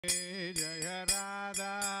जय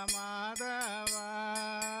राधा माधव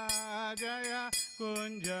जय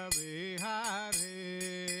कुंज बिहारी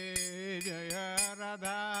जय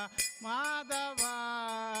राधा माधव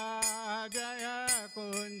जय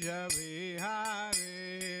कुंज बिहारी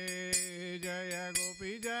जय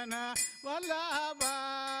गोपी जन वल्लभ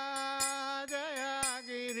जय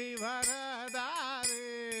गिरिवरधारी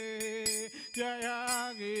जय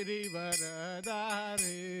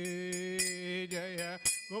गिरिवरधारी जय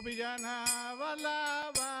गोपी जन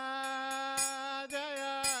वल्लभ जय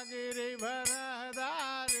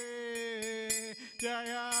गिरिवरधारी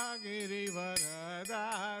जय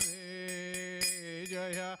गिरिवरधारी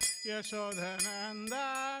जय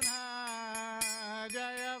यशोधनंदन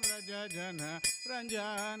जय व्रजजन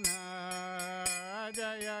रंजन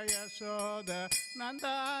जय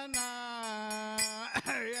यशोधनंदन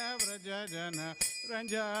जय व्रजजन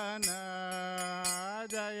रंजन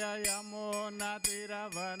जय यमुना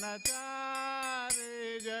तीरवनचारी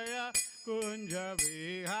जय कुंज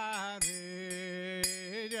बिहारी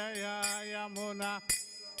जय यमुना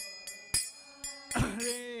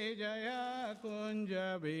जय कुंज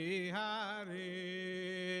बिहारी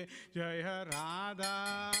जय राधा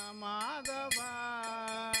माधव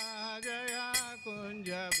जय कुंज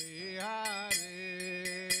बिहारी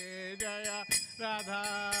जय राधा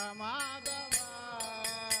माधव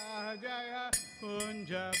जय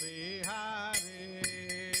कुंज बिहारी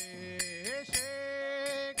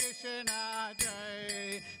श्री कृष्ण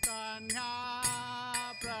चैतन्य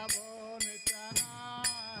प्रभु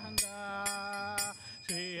नित्यानंद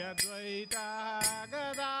श्री अद्वैत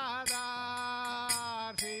गदाधर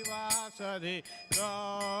श्रीवासदि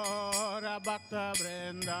गौर भक्त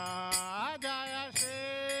वृंद जय श्री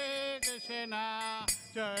कृष्ण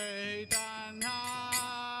चैतन्य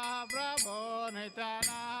प्रभु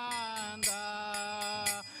नित्यानंद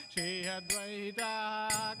श्री अद्वैत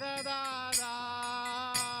गदाधर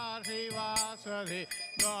श्रीवासदि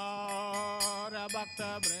गौर भक्त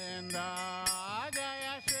वृंद जय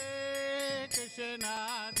श्री कृष्ण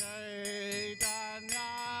चैतन्य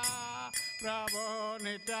प्रभु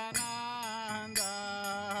नित्यानंद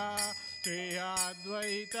श्री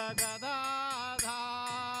अद्वैत गदाधर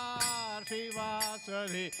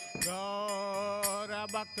श्रीवासदि गौर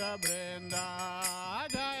भक्त वृंद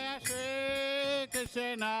जय श्री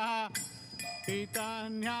कृष्ण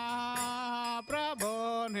चैतन्य प्रभु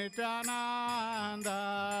नित्यानंद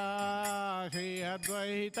श्री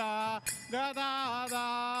अद्वैत गदाधर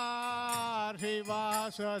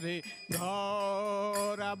श्रीवासदि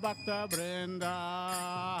गौर भक्त वृंद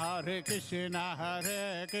हरे कृष्ण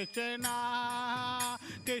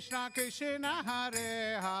कृष्ण कृष्ण हरे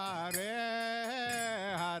हरे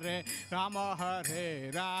हरे राम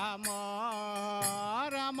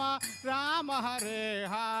राम राम हरे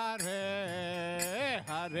हरे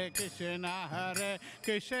हरे कृष्ण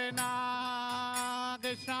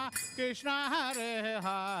कृष्ण कृष्ण हरे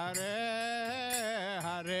हरे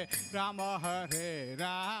हरे राम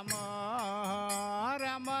राम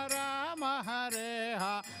राम हरे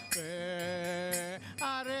हरे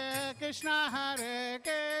हरे कृष्ण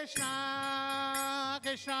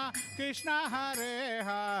कृष्ण कृष्ण हरे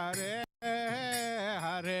हरे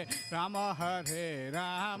हरे राम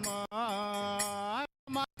राम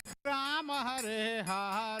राम हरे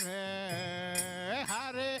हरे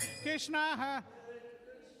हरे कृष्ण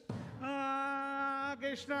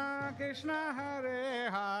कृष्ण कृष्ण हरे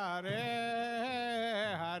हरे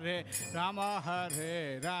हरे राम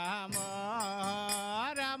राम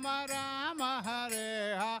राम हरे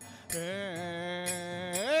हरे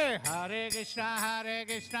हरे कृष्ण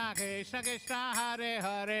कृष्ण कृष्ण हरे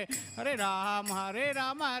हरे हरे राम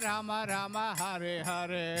राम राम हरे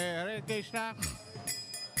हरे हरे कृष्ण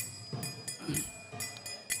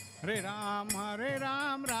हरे राम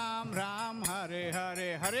राम राम हरे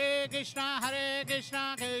हरे हरे कृष्ण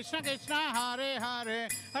कृष्ण कृष्ण हरे हरे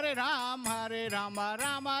हरे राम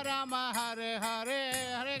राम राम हरे हरे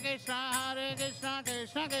हरे कृष्ण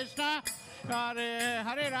कृष्ण कृष्ण हरे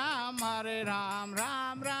हरे राम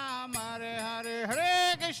राम राम हरे हरे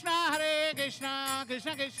हरे कृष्ण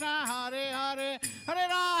कृष्ण कृष्ण हरे हरे हरे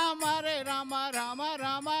राम राम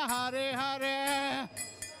राम हरे हरे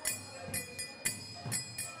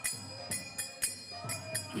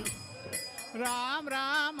राम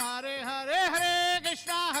राम हरे हरे हरे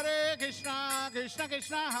कृष्ण कृष्ण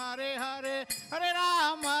कृष्ण हरे हरे हरे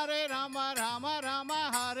राम राम राम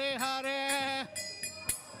हरे हरे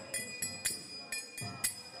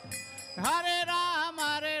हरे राम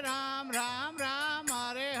राम राम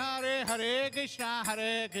हरे हरे हरे कृष्ण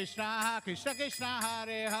कृष्ण कृष्ण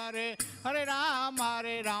हरे हरे हरे राम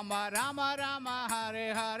राम राम हरे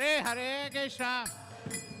हरे हरे कृष्ण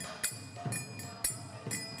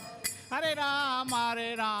राम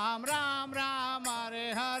राम राम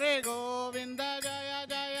हरे हरे गोविंद जय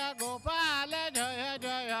जय गोपाल जय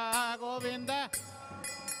जय गोविंद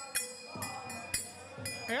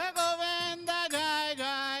हे गोविंद जय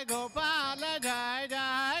जय गोपाल जय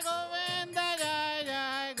जय गोविंद जय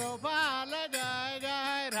जय गोपाल जय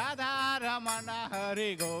जय राधा रमण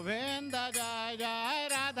हरि गोविंद जय जय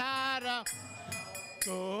राधा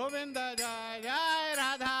गोविंद जय जय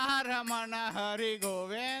राधा रमण हरि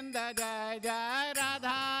गोविंद जय जय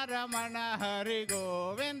राधा रमण हरि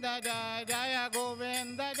गोविंद जय जय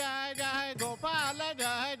गोविंद जय जय गोपाल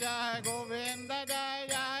जय जय गोविंद जय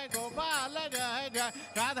जय गोपाल जय जय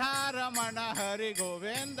राधा रमण हरि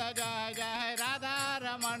गोविंद जय जय राधा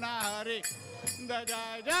रमण हरि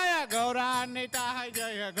जय जय गौरान्विताय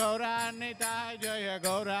जय गौरान्विताय जय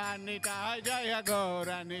गौरान्विताय जय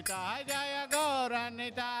गौरान्विताय जय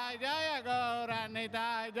गौरान्विताय जय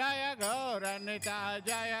गौरान्विताय जय गौरान्विताय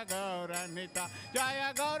जय गौरान्विताय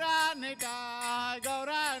जय गौरान्विताय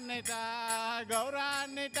गौरान्विताय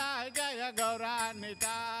गौरान्विताय जय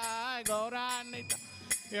गौरान्विताय गौरान्विताय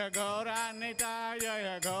जय गौरान्विताय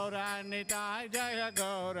जय गौरान्विताय जय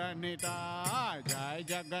गौरान्विताय जय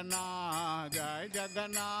जगन्नाथ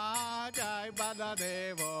जय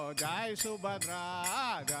बलदेव जय सुभद्रा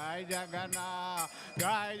जय जगन्नाथ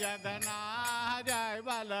जय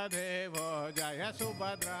बलदेव जय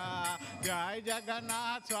सुभद्रा जय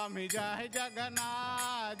जगन्नाथ स्वामी जय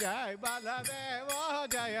जगन्नाथ जय बलदेव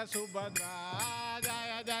जय सुभद्रा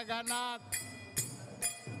जय जगन्नाथ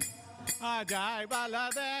जय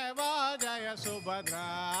बलदेव जय सुभद्रा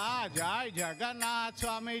जय जगन्नाथ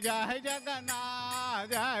स्वामी जय जगन्नाथ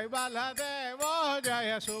जय बलदेव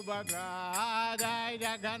जय सुभद्रा जय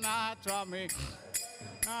जगन्नाथ स्वामी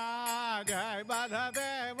जय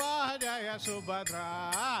बलदेव जय सुभद्रा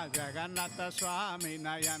जगन्नाथ स्वामी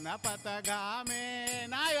नयन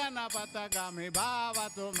पथगामी भाव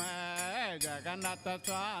तुम्हें जगन्नाथ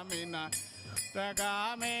स्वामी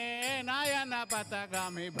पथगामी नयन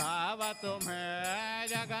पथगामी भाव तुम्हें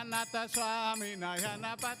जगन्नाथ स्वामी नयन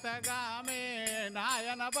पथगामी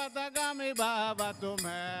भाव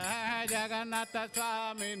तुम्हें जगन्नाथ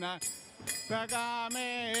स्वामी पथगामी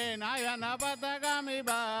नयन पथगामी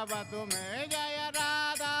भाव तुम्हें जय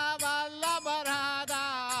राधा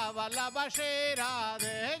वल्लभ श्री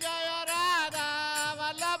राधे जय राधा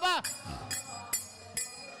वल्लभ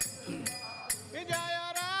जय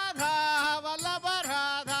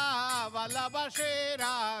राधा वल्लभ श्री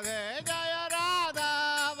राधे जय राधा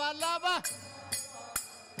वल्लभ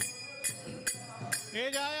जय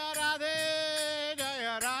राधे जय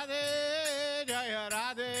राधे जय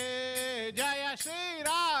राधे जय श्री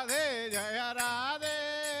राधे जय राधे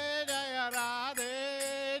जय राधे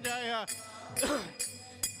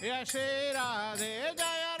जय श्री राधे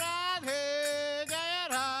जय राधे जय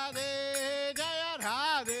राधे जय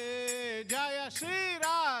राधे जय श्री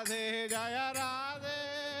राधे जय राधे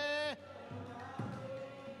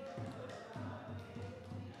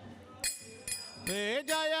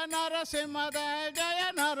जय नरसिंह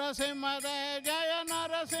जय नरसिंह जय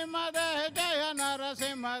नरसिंह जय नरसिंह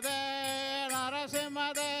नरसिंह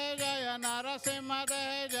जय नरसिंह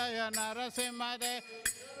जय नरसिंह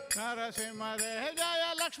नरसिंह जय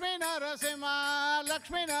लक्ष्मी नरसिंह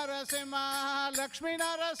लक्ष्मी नरसिंह लक्ष्मी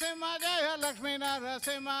नरसिंह जय लक्ष्मी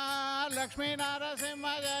नरसिंह लक्ष्मी नरसिंह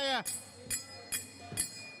जय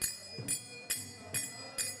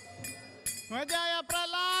जय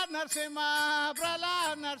प्रहलाद नरसिंह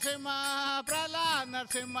प्रहलाद नरसिंह प्रहलाद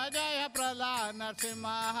नरसिंह जय प्रहलाद नरसिंह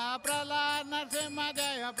प्रहलाद नरसिंह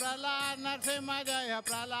जय प्रहलाद नरसिंह जय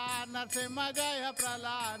प्रहलाद नरसिंह जय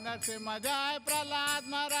प्रहलाद नरसिंह जय प्रहलाद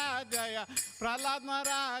महाराज जय प्रहलाद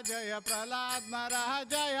महाराज जय प्रहलाद महाराज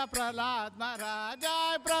जय प्रहलाद महाराज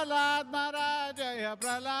जय प्रहलाद महाराज जय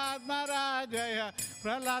प्रहलाद महाराज जय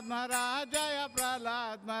प्रहलाद महाराज जय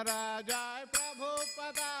प्रहलाद महाराज जय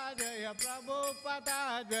प्रभुपदा जय प्रभुपदा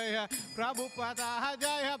जय प्रभुपदा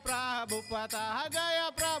जय प्रभुपदा जय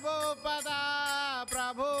प्रभुपदा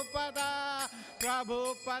प्रभुपदा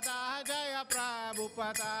प्रभुपदा जय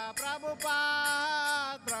प्रभुपदा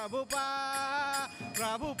प्रभुपाद प्रभुपाद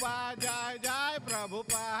प्रभुपाद जय जय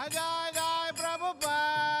प्रभुपाद जय जय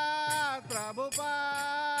प्रभुपाद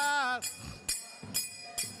प्रभुपाद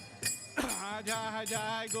जय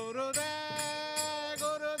जय गुरुदेव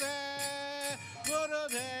गुरुदेव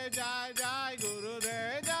गुरुदेव जय जय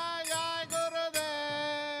गुरुदेव जय जय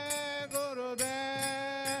गुरुदेव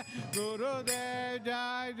गुरुदेव गुरुदेव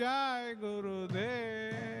जय जय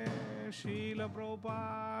गुरुदेव। शील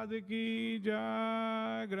प्रभुपाद की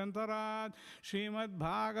जय। ग्रंथराज श्रीमद्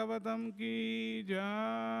भागवतम की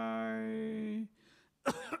जय।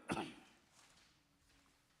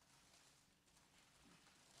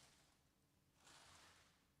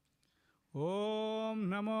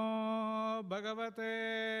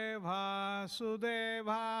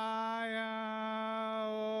 वासुदेवाय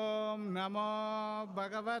ॐ नमो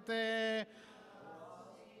भगवते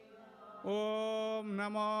ॐ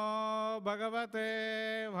नमो भगवते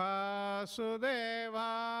वासुदेवाय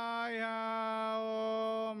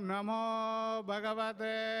ॐ नमो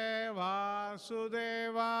भगवते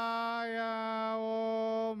वासुदेवाय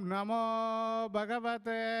ॐ नमो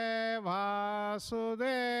भगवते वासुदेवाय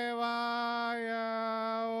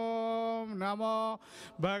ॐ नमो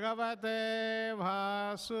भगवते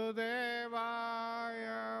वासुदेवाय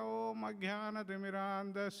ॐ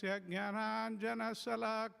अज्ञानतिमिरान्धस्य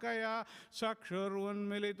ज्ञानाञ्जनशलाकया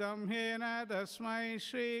चक्षुरुन्मिलितं येन तस्मै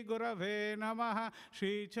श्रीगुरवे नमः।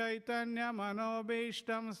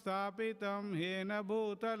 श्रीचैतन्यमनोभीष्टं स्थापितं येन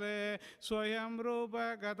भूतले स्वयं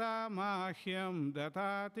रूपकथा मह्यं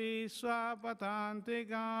ददाति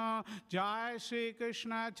स्वापदान्तिकां। जय श्री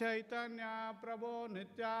कृष्ण चैतन्य प्रभो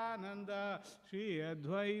नित्यानंद श्री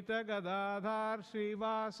अद्वैत गदाधर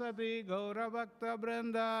श्रीवासदि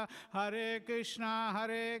गौरभक्तवृंद। हरे कृष्णा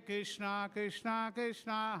कृष्णा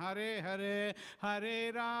कृष्णा हरे हरे, हरे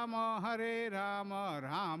राम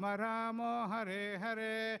राम राम हरे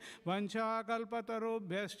हरे।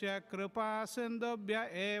 वंशाकल्पतरुभ्यश्च कृपा सिन्धुभ्य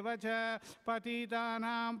एव च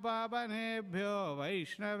पतितानां पावनेभ्यो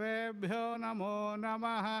वैष्णवेभ्यो नमो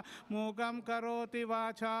नमः। मूकं करोति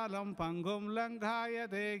वाचालं पङ्गुं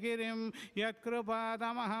लङ्घायते गिरिं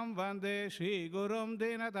यत्कृपादमहं वन्दे श्रीगुरुं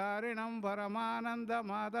दीनतारिणं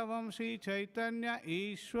परमानन्दमाधवं श्रीचैतन्य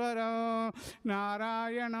ईश्वरं।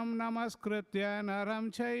 नारायणं नमस्कृत्य नरं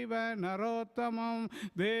चैव नरोत्तमं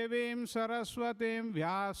देवीं सरस्वतीं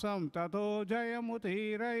व्यासं ततो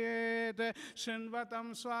जयमुदीरयेत्। शृण्वतं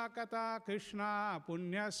स्वाकथा कृष्णा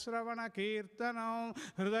पुण्यश्रवणकीर्तनं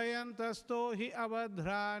हृदयन्तस्थो हि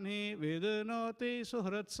अभद्राणि विदुनोति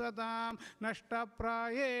सुहृत्सतां।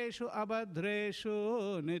 नष्टप्रायेषु अभद्रेषु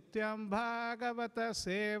नित्यं भागवत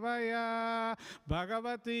सेवया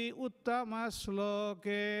Bhagwati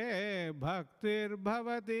उत्तमश्लोके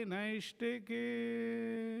भक्तिर्भवति नैष्टिकी।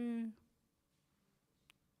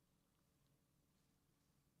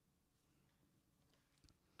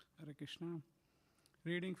 Hare Krishna.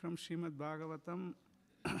 Reading from Srimad Bhagavatam,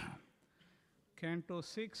 Canto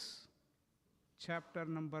 6, chapter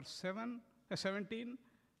number 17.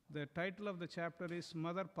 The title of the chapter is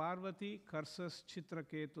Mother Parvati curses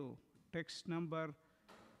Chitraketu. Text number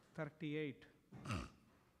 38.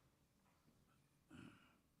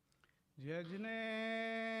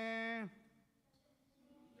 Jajne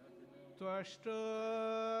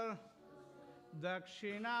Tvashtur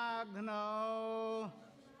Dakshinagno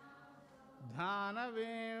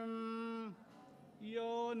Dhanavim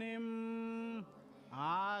Yonim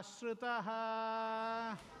Ashritaha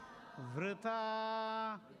Vrita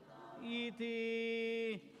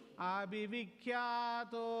Iti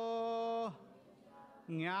Abhivikyato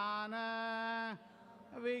Jnana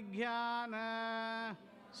Vijnana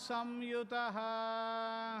Samyutaha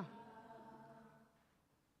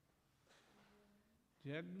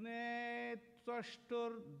Jagne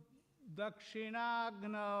Tvashtur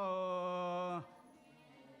Dakshinagno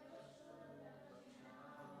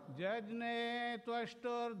Jagne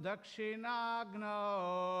Tvashtur Dakshinagno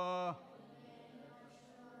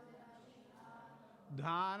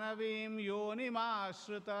Dhanavim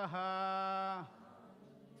Yonimashritaha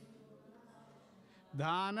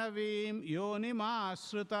Dhanavim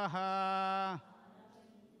Yonimashritaha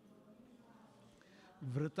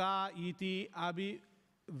Vrita iti abhivikyato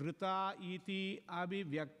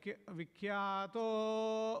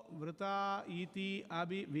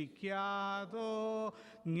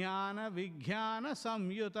jnana vijnana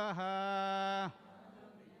samyutaha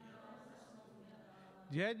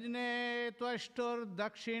jajne tvashtur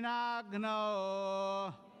dakshinagno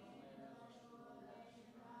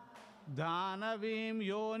dhanavim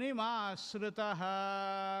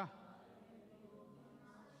yonimashritaha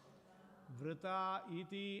vrita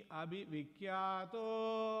iti abhivikyato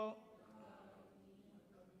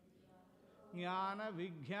jnana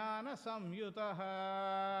vijnana samyutaha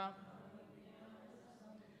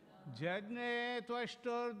jajne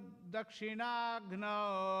tvashtur dakshinagno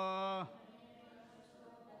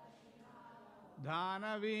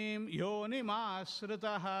dhanavim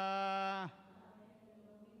yonimashritaha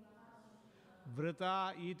vrita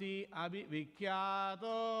iti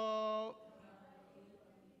abhivikyato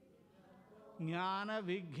jnana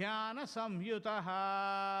vijnana samyutaha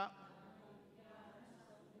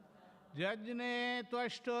jajne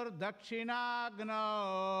tvashtur dakshinagno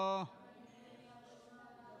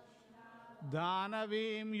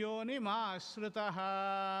dhanavim yonimashritaha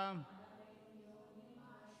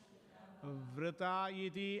vrita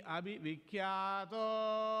iti abhivikyato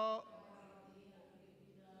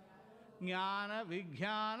Jnana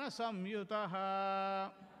Vijnana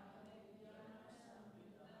Samyutaha.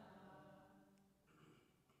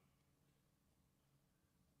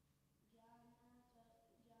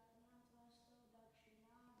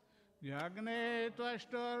 Jagne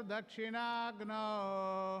Tvashtur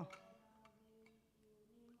Dakshinagno.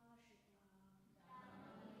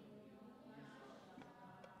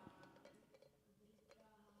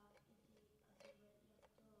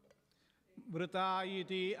 Vrita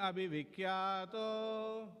iti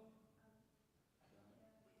abhivikyato.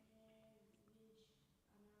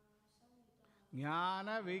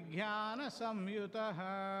 Jnana Vijnana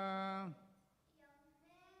Samyutaha.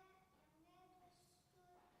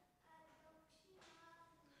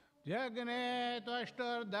 Jagne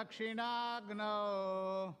Tvashtur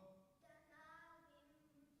Dakshinagno.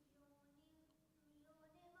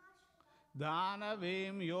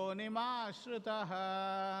 Danavim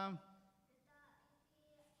Yonimashritah.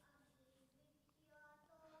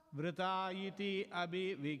 Vrita iti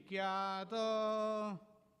abhivikyato.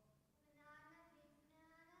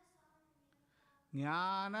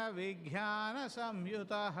 Jnana Vijnana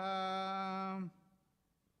Samyutaha.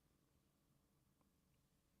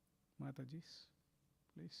 Matajis,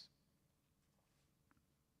 please.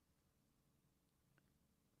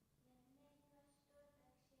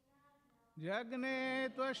 Jagne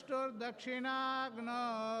Tvashtur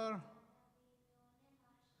Dakshinagno.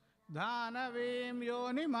 Dhanavim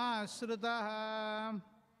Yonimasritaha.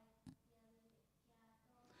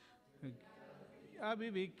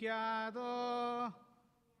 Abhivikyato.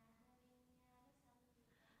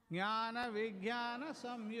 Jnana Vijnana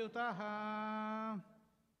Samyutaha.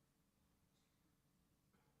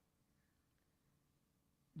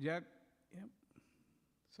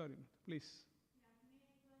 Sorry, please.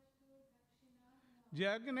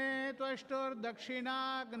 Jagne Tvashtur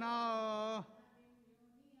Dakshinagno.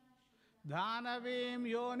 Dhanavim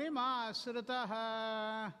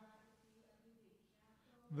Yonimasritaha.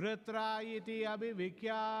 Vritra iti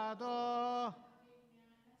abhivikyato.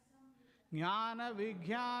 Jnana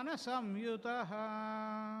Vijnana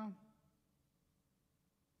Samyutaha.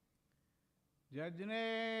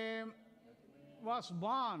 Jajne was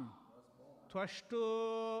born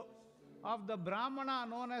Tvashtu of the Brahmana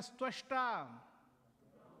known as Tvashta.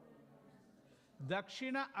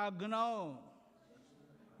 Dakshina Agno.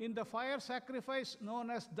 In the fire sacrifice known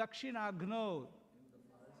as Dakshina Agno.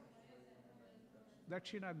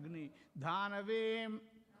 Dakshina Agni. Dhanavim,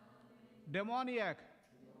 demoniac.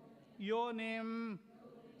 Yonim,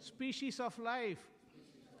 species of life.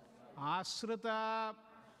 Asrita,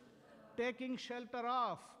 taking shelter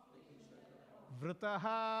of.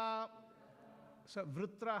 Vritaha,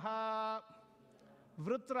 Vritraha,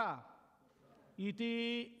 Vritra,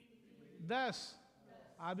 iti, thus,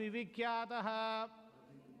 abhivikyataha,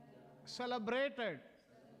 celebrated.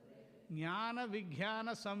 Jnana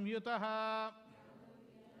Vijnana Samyutaha,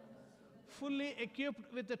 fully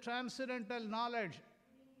equipped with the transcendental knowledge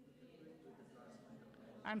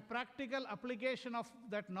and practical application of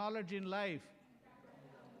that knowledge in life.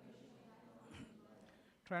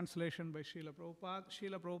 Translation by Srila Prabhupada.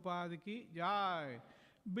 Srila Prabhupada ki jai.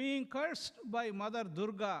 Being cursed by Mother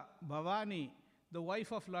Durga, Bhavani, the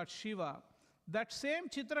wife of Lord Shiva, that same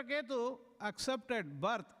Chitraketu accepted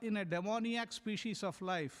birth in a demoniac species of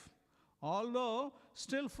life. Although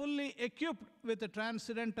still fully equipped with the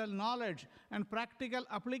transcendental knowledge and practical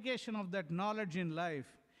application of that knowledge in life,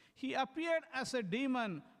 he appeared as a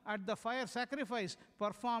demon at the fire sacrifice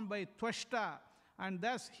performed by Tvashta, and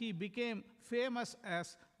thus he became famous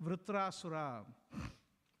as Vritrasura.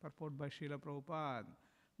 Purport by Srila Prabhupada.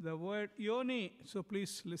 The word yoni, so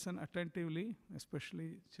please listen attentively,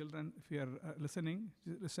 especially children, if you are listening,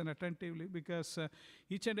 listen attentively, because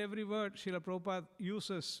each and every word Srila Prabhupada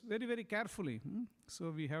uses very, very carefully. So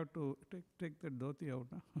we have to take the dhoti out.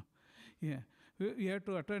 Yeah, we have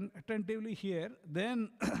to attentively hear. Then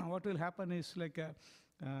what will happen is like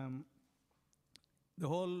the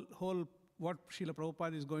whole what Srila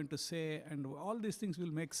Prabhupada is going to say, and all these things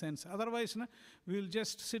will make sense. Otherwise, we will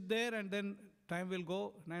just sit there and then time will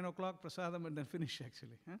go, 9 o'clock, prasadam, and then finish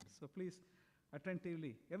actually. So please,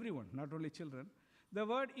 attentively, everyone, not only children. The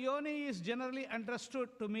word yoni is generally understood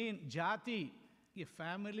to mean jati, a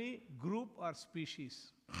family, group, or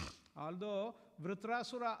species. Although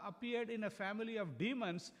Vritrasura appeared in a family of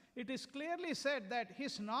demons, it is clearly said that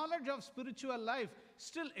his knowledge of spiritual life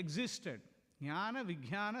still existed. Jnana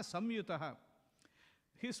Vijnana Samyutaha.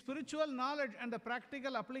 His spiritual knowledge and the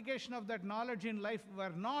practical application of that knowledge in life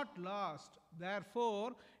were not lost.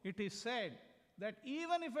 Therefore, it is said that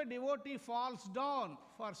even if a devotee falls down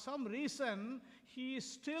for some reason, he is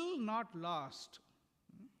still not lost.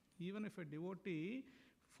 Even if a devotee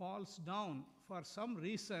falls down for some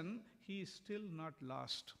reason, he is still not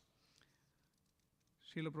lost.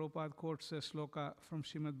 Srila Prabhupada quotes a sloka from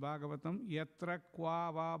Srimad Bhagavatam, Yatra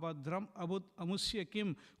kva vabhadram amusya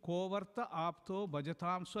kim kovarta apto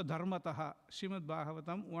bhajatam swadharmataha. Srimad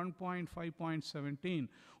Bhagavatam 1.5.17.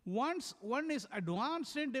 Once one is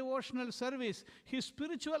advanced in devotional service, his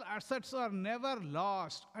spiritual assets are never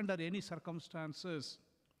lost under any circumstances.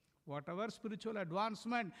 Whatever spiritual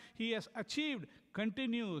advancement he has achieved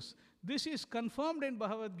continues. This is confirmed in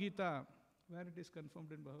Bhagavad Gita. Where it is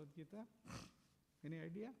confirmed in Bhagavad Gita? Any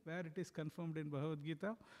idea where it is confirmed in Bhagavad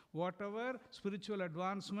Gita? Whatever spiritual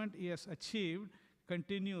advancement he has achieved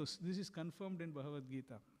continues. This is confirmed in Bhagavad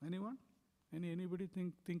Gita. Anyone? Anybody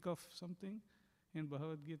think of something in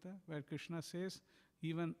Bhagavad Gita where Krishna says,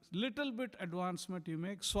 even little bit advancement you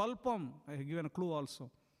make, swalpam, I have given a clue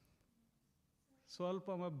also.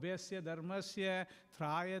 Swalpam abhyasya dharmasya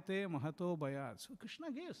thrayate mahato bhayat. So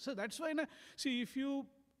Krishna gives. So that's why, see, if you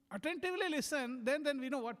attentively listen, then we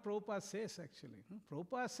know what Prabhupada says actually.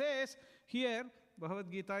 Prabhupada says here,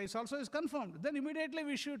 Bhagavad Gita is confirmed. Then immediately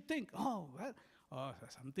we should think,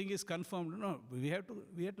 something is confirmed. No, we have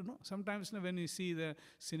to know. Sometimes when you see the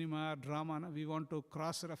cinema, drama, we want to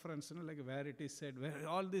cross-reference, like where it is said, where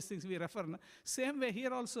all these things we refer. Same way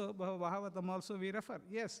here also, Bhagavatam also we refer.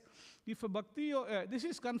 Yes, if a bhakti, this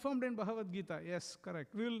is confirmed in Bhagavad Gita. Yes,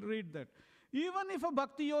 correct. We will read that. Even if a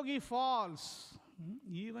bhakti yogi falls,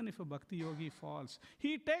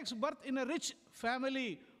 he takes birth in a rich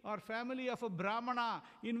family or family of a brahmana,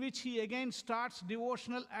 in which he again starts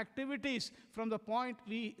devotional activities from the point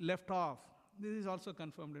we left off. This is also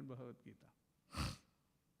confirmed in Bhagavad Gita.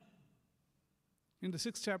 In the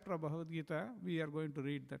 6th chapter of Bhagavad Gita, we are going to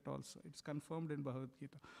read that also. It's confirmed in Bhagavad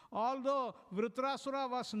Gita. Although Vritrasura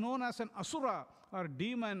was known as an asura or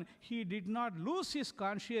demon, he did not lose his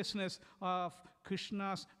consciousness of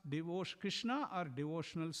Krishna or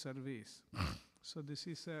devotional service. So this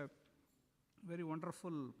is a very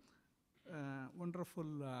wonderful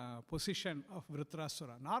position of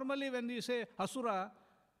Vritrasura. Normally when you say asura,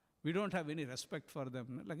 we don't have any respect for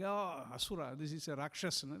them. Like, oh, asura, this is a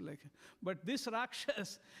Rakshas. But this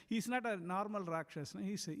Rakshas, he's not a normal Rakshas.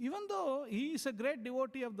 Even though he is a great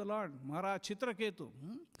devotee of the Lord, Maharaj Chitraketu.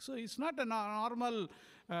 So he's not a normal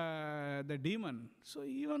the demon. So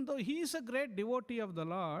even though he is a great devotee of the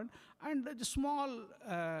Lord, and a small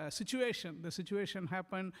situation, the situation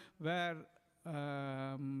happened where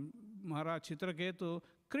Maharaj Chitraketu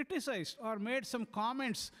criticized or made some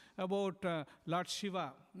comments about Lord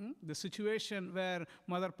Shiva. The situation where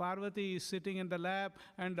Mother Parvati is sitting in the lap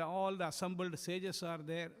and all the assembled sages are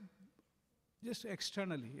there. Just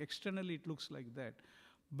externally it looks like that.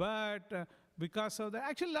 But because of that,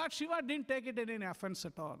 actually Lord Shiva didn't take it in any offense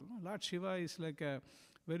at all. Lord Shiva is like a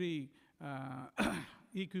very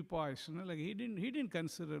equipoised, like he didn't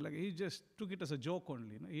consider, like he just took it as a joke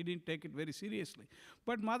only. He didn't take it very seriously.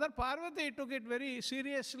 But Mother Parvati took it very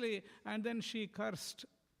seriously, and then she cursed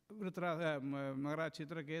Maharaj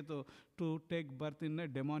Chitraketu to take birth in a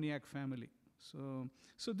demoniac family. So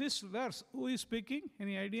this verse, who is speaking?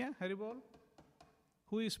 Any idea? Haribol?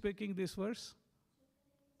 Who is speaking this verse?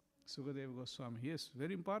 Sukadeva Goswami. Yes,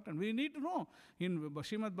 very important. We need to know. In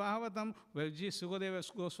Srimad Bhagavatam, where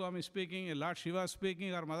Sukadeva Goswami speaking, Lord Shiva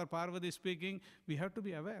speaking, or Mother Parvati speaking, we have to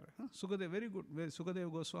be aware. Sukadeva, very good. Where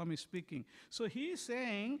Sukadeva Goswami speaking. So he is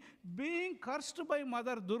saying, being cursed by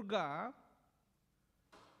Mother Durga,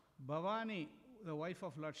 Bhavani, the wife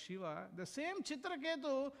of Lord Shiva, the same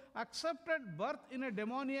Chitraketu accepted birth in a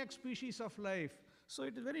demoniac species of life. So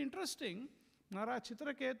it is very interesting. Maharaj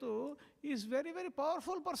Chitraketu is very, very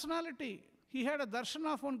powerful personality. He had a darshan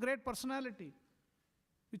of one great personality.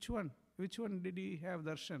 Which one? Which one did he have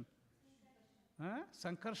darshan?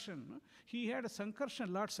 Sankarshan. He had a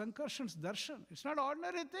Sankarshan, Lord Sankarshan's darshan. It's not an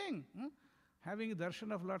ordinary thing. Having a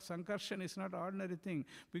darshan of Lord Sankarshan is not an ordinary thing,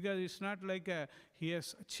 because it's not like he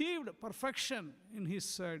has achieved perfection in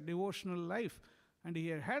his devotional life, and he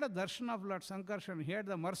had a darshan of Lord Sankarshan. He had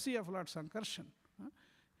the mercy of Lord Sankarshan.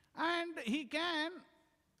 And he can,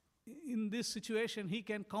 in this situation, he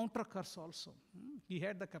can counter curse also. He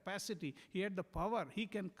had the capacity, he had the power, he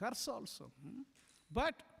can curse also.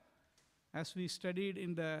 But as we studied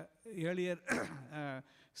in the earlier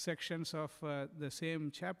sections of the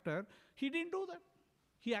same chapter, he didn't do that.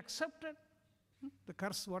 He accepted the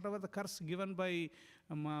curse, whatever the curse given by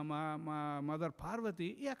Mother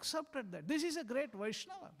Parvati, he accepted that. This is a great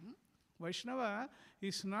Vaishnava. Vaishnava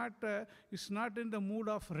is not in the mood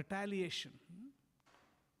of retaliation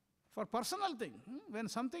for personal thing. When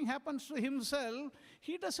something happens to himself,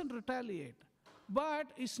 he doesn't retaliate.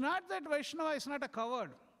 But it's not that Vaishnava is not a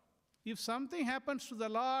coward. If something happens to the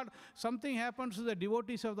Lord, something happens to the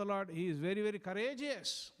devotees of the Lord, he is very, very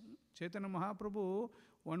courageous. Chaitanya Mahaprabhu,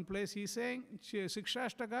 one place he is saying,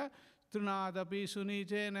 Sikshashtaka, Trunadapi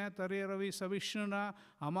Sunichena Tariravi Savishnuna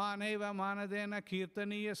Amaneva Manadena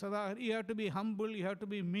Kirtaniya Sada. You have to be humble, you have to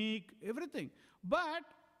be meek, everything. But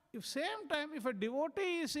if same time, if a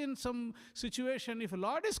devotee is in some situation, if a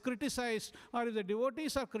Lord is criticized or if the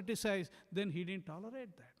devotees are criticized, then he didn't tolerate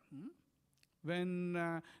that.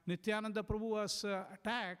 When Nityananda Prabhu was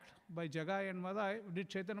attacked by Jagai and Madai, did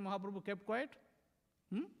Chaitanya Mahaprabhu kept quiet?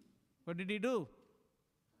 What did he do?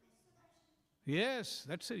 Yes,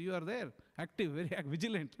 that's it. You are there. Active, very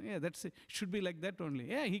vigilant. Yeah, that's it. Should be like that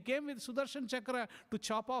only. Yeah, he came with Sudarshan Chakra to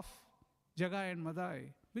chop off Jagai and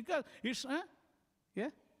Madai. Because it's,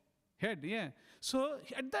 head, yeah. So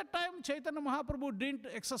at that time, Chaitanya Mahaprabhu didn't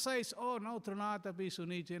exercise, oh, now Trunatapi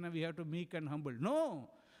Sunichena, we have to meek and humble. No.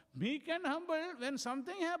 Meek and humble, when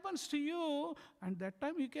something happens to you, and that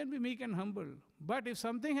time you can be meek and humble. But if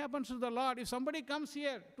something happens to the Lord, if somebody comes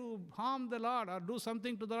here to harm the Lord or do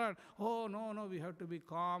something to the Lord, oh, no, we have to be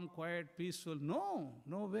calm, quiet, peaceful. No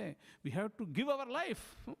way. We have to give our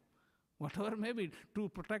life, whatever may be, to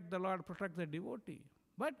protect the Lord, protect the devotee.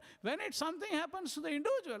 But when something happens to the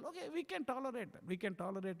individual, okay, we can tolerate that. We can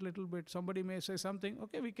tolerate a little bit. Somebody may say something,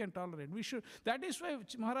 okay, we can tolerate. We should. That is why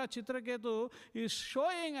Maharaj Chitraketu is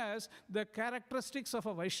showing us the characteristics of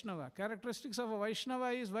a Vaishnava. Characteristics of a Vaishnava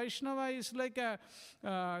is like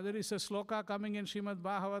there is a sloka coming in Srimad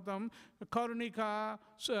Bhagavatam, Karunika.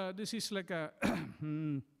 So this is like a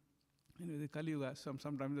the Kali Yuga,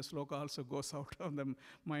 sometimes the sloka also goes out of the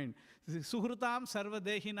mind. Suhrutam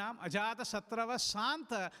sarvadehinam ajata satrava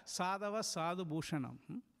santa sadava sadhu bhushanam.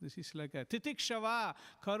 This is like a titikshava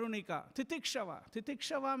karunika.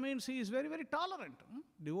 Titikshava means he is very, very tolerant.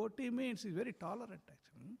 Devotee means he is very tolerant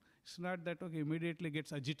actually. It's not that, okay, immediately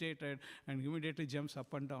gets agitated and immediately jumps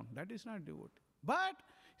up and down. That is not devotee. But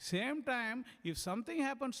same time, if something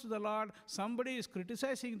happens to the Lord, somebody is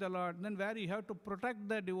criticizing the Lord, then where you have to protect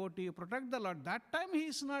the devotee, protect the Lord, that time he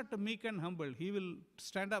is not meek and humble. He will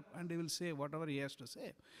stand up and he will say whatever he has to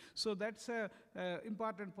say. So that's an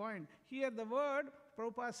important point. Here the word,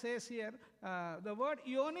 Prabhupada says here, the word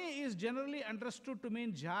yoni is generally understood to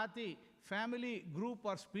mean jati, family, group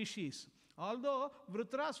or species. Although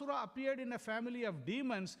Vritrasura appeared in a family of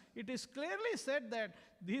demons, it is clearly said that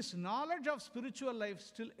this knowledge of spiritual life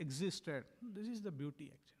still existed. This is the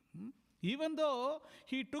beauty actually. Even though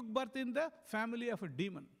he took birth in the family of a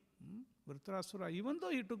demon. Vritrasura, even though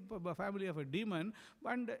he took the family of a demon,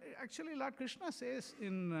 and actually Lord Krishna says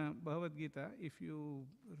in Bhagavad Gita, if you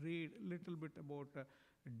read a little bit about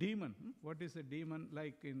demon, what is a demon,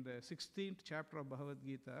 like in the 16th chapter of Bhagavad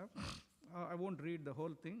Gita, I won't read the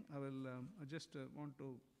whole thing. I will just want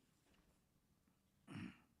to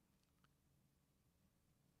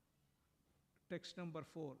text number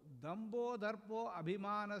 4. Dambo darpo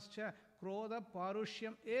abhimanascha krodha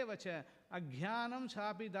parushyam evacha ajnanam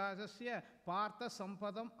chapi dasasya partha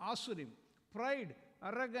sampadam asurim. Pride,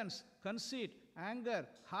 arrogance, conceit, anger,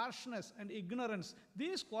 harshness and ignorance.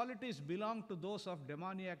 These qualities belong to those of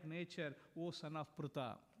demoniac nature, O son of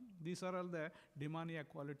Pruta. These are all the demoniac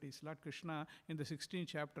qualities. Lord Krishna in the 16th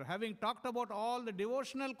chapter, having talked about all the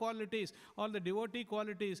devotional qualities, all the devotee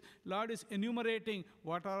qualities, Lord is enumerating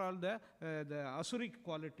what are all the asuric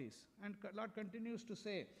qualities. And Lord continues to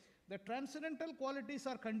say, the transcendental qualities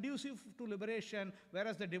are conducive to liberation,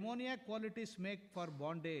 whereas the demoniac qualities make for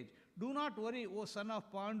bondage. Do not worry, O son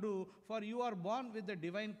of Pandu, for you are born with the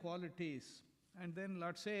divine qualities. And then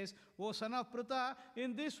Lord says, O son of Pruta,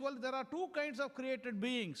 in this world there are two kinds of created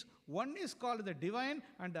beings. One is called the divine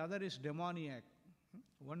and the other is demoniac.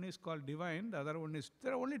 One is called divine, the other one is,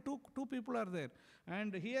 there are only two people are there.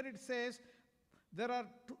 And here it says, there are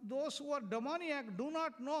those who are demoniac do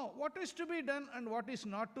not know what is to be done and what is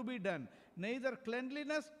not to be done. Neither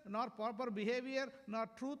cleanliness nor proper behavior nor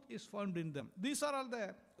truth is found in them. These are all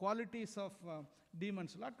the qualities of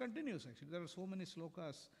demons. Lord continues actually. There are so many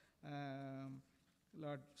slokas.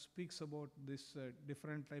 Lord speaks about this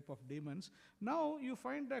different type of demons. Now you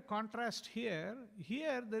find a contrast here.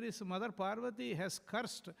 Here there is Mother Parvati has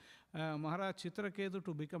cursed Maharaj Chitraketu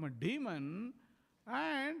to become a demon,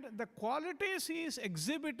 and the qualities he is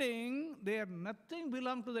exhibiting, they are nothing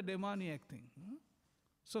belong to the demoniac thing.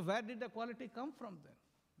 So where did the quality come from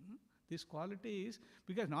then? These qualities,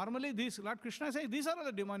 because normally these, Lord Krishna says, these are all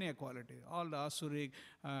the demoniac qualities, all the asuric,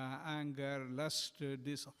 anger, lust,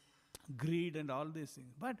 greed and all these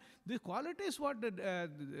things. But the qualities what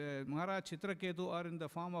Maharaj Chitraketu, or in the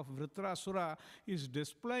form of Vritrasura, is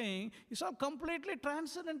displaying is all completely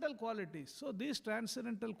transcendental qualities. So these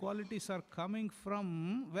transcendental qualities are coming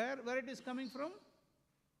from, where it is coming from?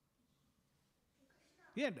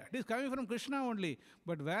 Yeah, that is coming from Krishna only.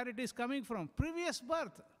 But where it is coming from? Previous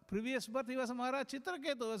birth. Previous birth, he was a Maharaj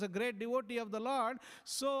Chitraketu, was a great devotee of the Lord.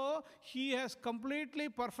 So he has completely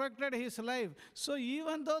perfected his life. So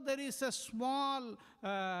even though there is a small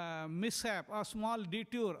mishap or small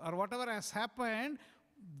detour or whatever has happened,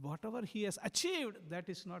 whatever he has achieved, that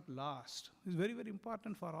is not lost. It's very, very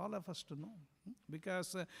important for all of us to know.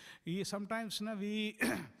 Because sometimes we,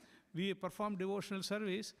 we perform devotional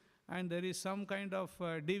service and there is some kind of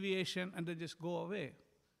deviation and they just go away.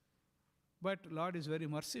 But Lord is very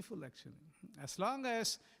merciful actually. As long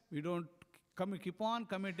as we don't keep on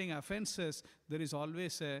committing offenses, there is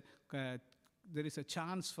always a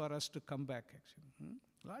chance for us to come back actually.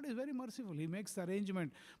 Lord is very merciful. He makes the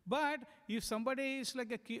arrangement. But if somebody is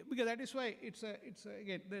like a kid, because that is why it's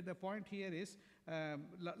again, the point here is,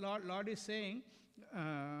 Lord is saying,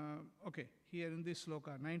 okay, here in this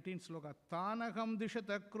sloka, 19th sloka, Tanakam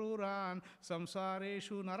dishata kruran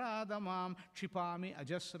samsareshu naradamam chipami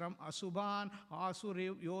ajasram asubhan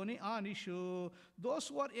asuri yoni anishu. Those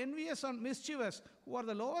who are envious and mischievous, who are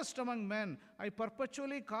the lowest among men, I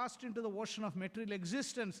perpetually cast into the ocean of material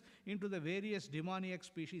existence, into the various demoniac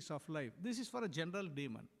species of life. This is for a general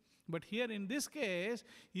demon. But here in this case,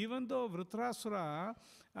 even though Vritrasura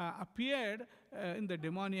appeared in the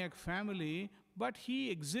demoniac family, but he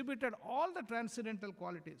exhibited all the transcendental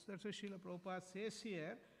qualities. That's what Srila Prabhupada says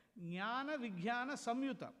here, Jnana Vijnana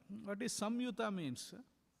Samyuta. What is Samyuta means?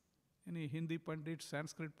 Any Hindi Pandit,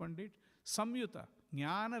 Sanskrit Pandit? Samyuta.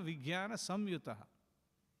 Jnana Vijnana Samyuta.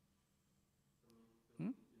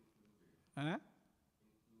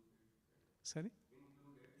 Sorry?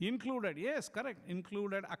 Included, yes, correct.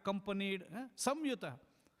 Included, accompanied, samyuta.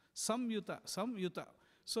 Samyuta, samyuta.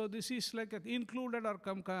 So this is like included or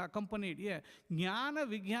accompanied. Yeah. Jnana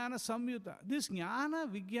Vijnana Samyuta. This Jnana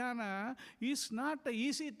Vijnana is not an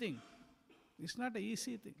easy thing. It's not an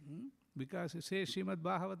easy thing. Because it says Srimad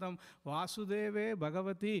Bhagavatam, Vasudeve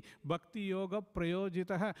Bhagavati Bhakti Yoga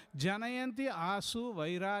Prayojitaha Janayanti Asu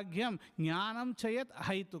Vairagyam Jnanam Chayat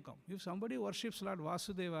Haitukam. If somebody worships Lord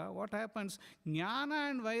Vasudeva, what happens? Jnana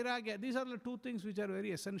and Vairagya, these are the two things which are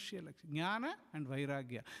very essential. Jnana and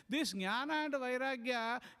Vairagya. This Jnana and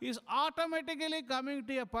Vairagya is automatically coming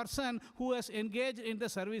to a person who has engaged in the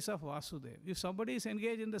service of Vasudeva. If somebody is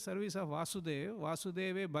engaged in the service of Vasudeva,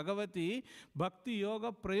 Vasudeve Bhagavati Bhakti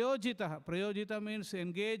Yoga Prayojitaha. Prayojita means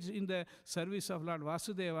engage in the service of Lord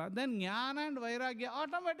Vasudeva, then Jnana and Vairagya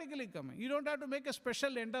automatically coming. You don't have to make a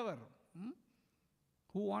special endeavor.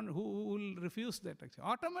 Who will refuse that? Actually?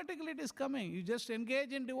 Automatically it is coming. You just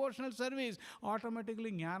engage in devotional service,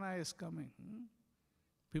 automatically Jnana is coming.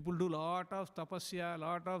 People do lot of tapasya,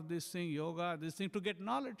 lot of this thing, yoga, this thing to get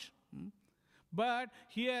knowledge. But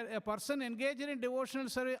here a person engaged in devotional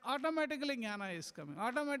service, automatically Jnana is coming,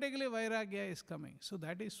 automatically Vairagya is coming. So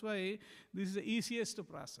that is why this is the easiest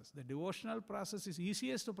process. The devotional process is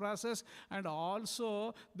easiest process, and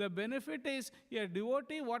also the benefit is a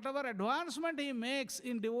devotee, whatever advancement he makes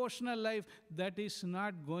in devotional life, that is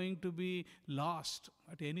not going to be lost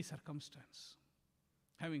at any circumstance.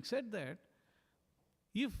 Having said that,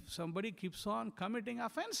 if somebody keeps on committing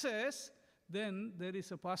offenses, then there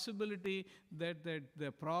is a possibility that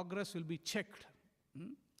the progress will be checked.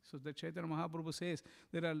 So the Chaitanya Mahaprabhu says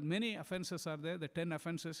there are many offenses are there, the 10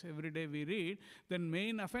 offenses every day we read. Then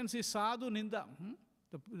main offense is sadhu ninda.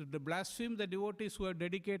 The blaspheme the devotees who have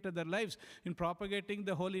dedicated their lives in propagating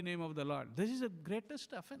the holy name of the Lord. This is the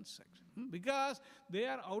greatest offense actually. Because they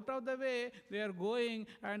are out of the way, they are going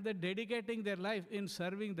and they're dedicating their life in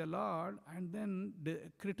serving the Lord, and then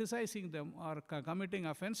criticizing them or committing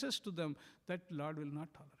offenses to them, that Lord will not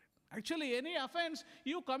tolerate. Actually, any offense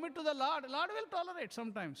you commit to the Lord, Lord will tolerate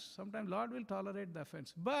sometimes. Sometimes Lord will tolerate the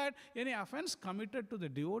offense. But any offense committed to the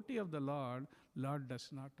devotee of the Lord, Lord does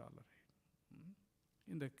not tolerate.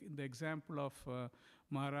 In the example of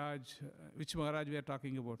Maharaj, which Maharaj we are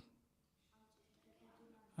talking about?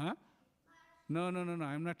 Huh? No,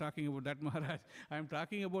 I'm not talking about that Maharaj. I'm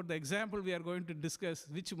talking about the example we are going to discuss,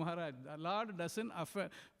 which Maharaj. The Lord doesn't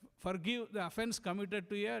forgive the offense committed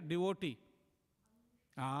to a devotee.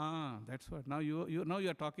 That's what. Now you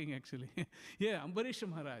are talking actually. Yeah, Ambarish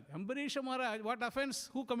Maharaj. Ambarish Maharaj, what offense?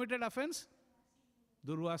 Who committed offense?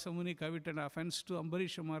 Durvasa Muni committed offense to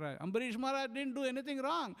Ambarish Maharaj. Ambarish Maharaj didn't do anything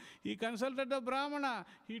wrong. He consulted the Brahmana.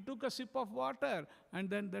 He took a sip of water, and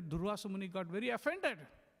then that Durvasa Muni got very offended.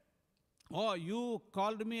 Oh, you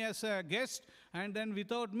called me as a guest, and then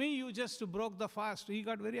without me, you just broke the fast. He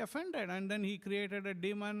got very offended, and then he created a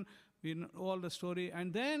demon. We know all the story.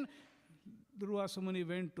 And then Durvasa Muni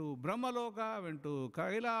went to Brahmaloka, went to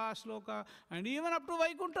Kailash Loka, and even up to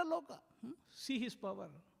Vaikuntha Loka. See his power.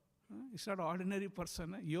 He's not an ordinary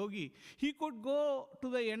person, yogi. He could go to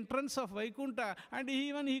the entrance of Vaikuntha, and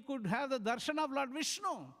even he could have the darshan of Lord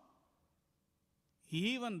Vishnu.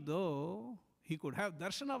 Even though he could have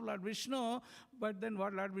darshan of Lord Vishnu, but then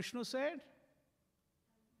what Lord Vishnu said?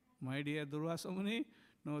 My dear Durvasa Muni,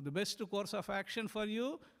 no, the best course of action for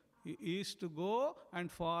you is to go and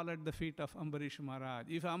fall at the feet of Ambarish Maharaj.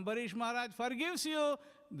 If Ambarish Maharaj forgives you,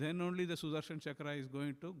 then only the Sudarshan Chakra is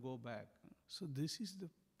going to go back. So this is the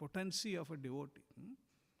potency of a devotee.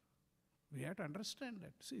 We have to understand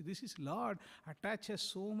that. See, this is Lord attaches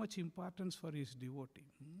so much importance for his devotee.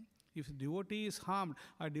 If devotee is harmed,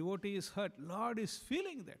 a devotee is hurt, Lord is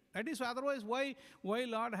feeling that. That is otherwise why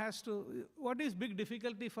Lord has to, what is big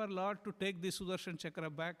difficulty for Lord to take the Sudarshan Chakra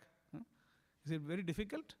back? Is it very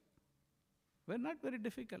difficult? Well, not very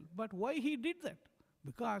difficult. But why he did that?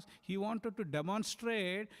 Because he wanted to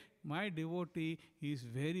demonstrate my devotee is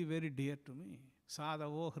very, very dear to me.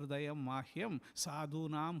 Sadhavo hridayam mahyam,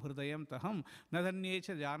 sadhunam hridayam taham,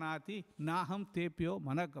 nadanyecha janati, naham tepyo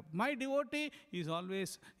managam. My devotee is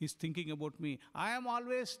always thinking about me. I am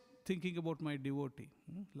always thinking about my devotee.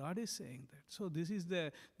 Lord is saying that. So this is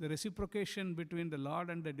the reciprocation between the Lord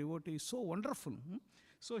and the devotee is so wonderful.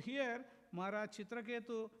 So here, Maharaj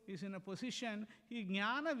Chitraketu is in a position, he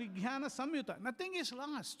jnana vijnana samyuta. Nothing is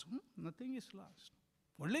lost. Nothing is lost.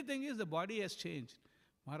 Only thing is the body has changed.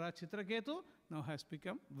 Maharaj Chitraketu now has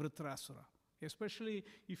become Vritrasura. Especially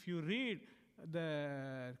if you read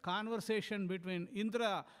the conversation between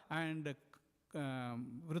Indra and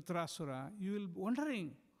Vritrasura, you will be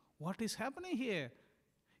wondering, what is happening here?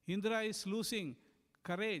 Indra is losing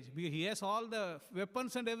courage because he has all the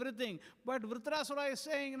weapons and everything. But Vritrasura is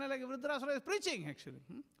saying, like Vritrasura is preaching actually.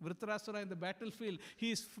 Vritrasura in the battlefield,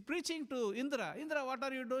 he is preaching to Indra. Indra, what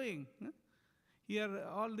are you doing? Here,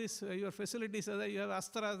 all these, your facilities are there, you have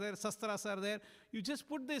astras there, sastras are there. You just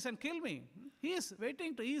put this and kill me. He is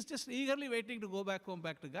just eagerly waiting to go back home,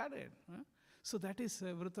 back to Godhead. So that is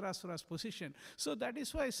Vritrasura's position. So that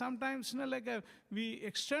is why sometimes,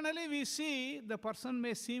 externally we see the person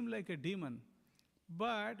may seem like a demon,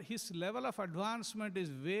 but his level of advancement is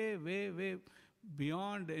way, way, way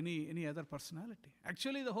beyond any other personality.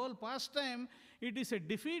 Actually, the whole pastime, it is a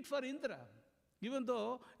defeat for Indra. Even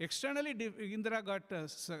though externally Indra got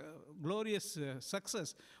glorious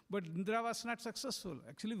success, but Indra was not successful.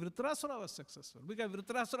 Actually, Vritrasura was successful. Because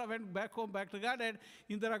Vritrasura went back home, back to Godhead,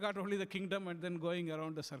 Indra got only the kingdom and then going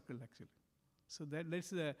around the circle actually. So that's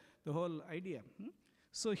the whole idea.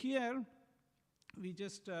 So here, we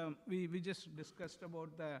just discussed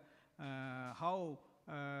about the how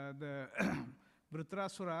the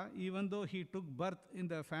Vritrasura, even though he took birth in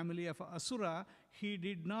the family of Asura, he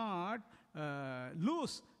did not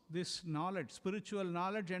lose this knowledge, spiritual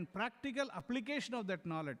knowledge and practical application of that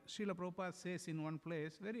knowledge. Srila Prabhupada says in one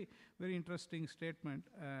place, very, very interesting statement,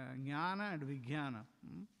 jnana and vijnana.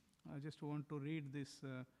 I just want to read this.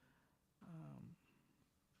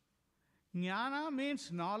 Jnana means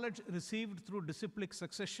knowledge received through disciplic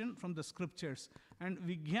succession from the scriptures. And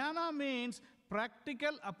vijnana means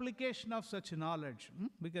practical application of such knowledge.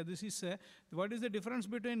 Because this is, what is the difference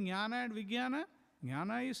between jnana and vijnana?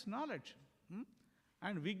 Jnana is knowledge.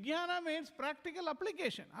 And vijnana means practical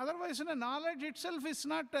application. Otherwise, knowledge itself is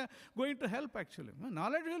not going to help actually.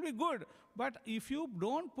 Knowledge will be good, but if you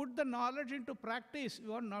don't put the knowledge into practice,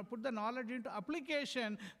 you not put the knowledge into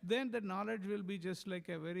application, then the knowledge will be just like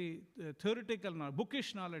a very theoretical knowledge,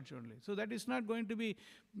 bookish knowledge only. So that is not going to be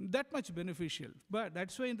that much beneficial. But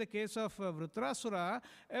that's why in the case of Vritrasura,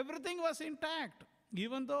 everything was intact.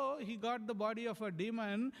 Even though he got the body of a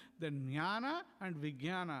demon, the jnana and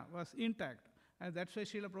vijnana was intact. And that's why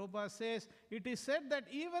Srila Prabhupada says, it is said that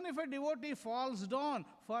even if a devotee falls down,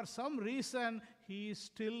 for some reason, he is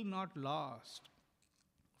still not lost.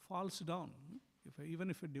 Falls down. Even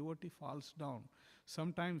if a devotee falls down.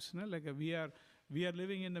 Sometimes, we are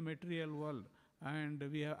living in the material world, and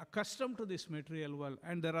we are accustomed to this material world,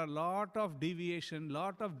 and there are a lot of deviation,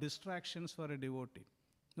 lot of distractions for a devotee.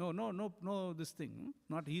 No, this thing,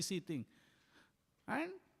 not easy thing. And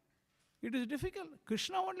It is difficult.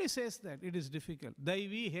 Krishna only says that it is difficult.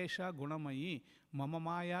 Daivi hesha gunamayi mama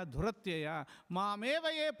maya dhuratyaya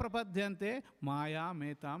mameva ye prapadyante maya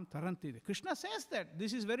metam taranti. Krishna says that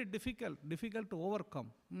this is very difficult to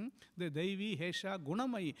overcome. The Daivi hesha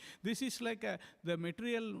gunamayi. This is like the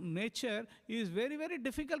material nature is very, very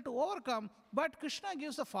difficult to overcome. But Krishna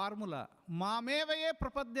gives a formula. Mameva ye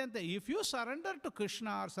prapadyante. If you surrender to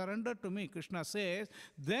Krishna or surrender to me, Krishna says,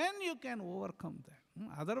 then you can overcome that.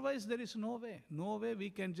 Otherwise, there is no way. No way we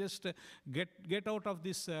can just get out of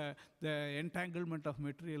this the entanglement of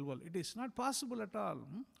material world. It is not possible at all.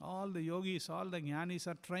 All the yogis, all the jnanis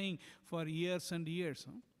are trying for years and years.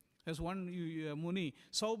 As one Muni,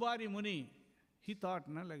 Saubhari Muni, he thought,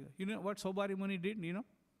 like, you know what Saubhari Muni did, you know?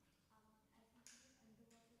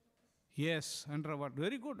 Yes, underwater.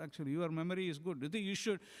 Very good, actually. Your memory is good. You think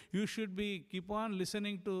you should be keep on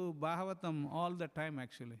listening to Bhagavatam all the time,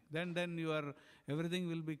 actually. Then everything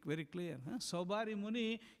will be very clear. Saubhari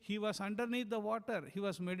Muni, he was underneath the water. He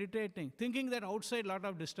was meditating, thinking that outside lot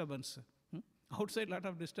of disturbance. Outside lot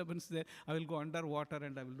of disturbance there. I will go underwater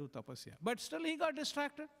and I will do tapasya. But still he got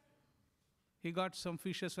distracted. He got some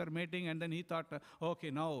fishes were mating and then he thought,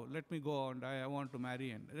 okay, now let me go and I want to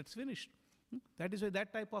marry and it's finished. That is why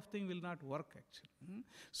that type of thing will not work actually.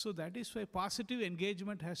 So that is why positive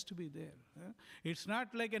engagement has to be there. It's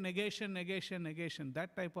not like a negation. That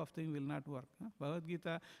type of thing will not work. Bhagavad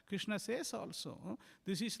Gita, Krishna says also,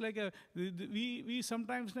 this is like we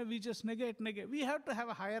sometimes we just negate. We have to have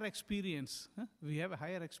a higher experience. We have a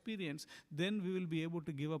higher experience, then we will be able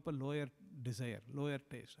to give up a lower desire, lower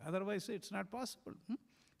taste. Otherwise, it's not possible.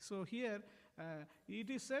 So here, it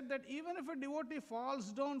is said that even if a devotee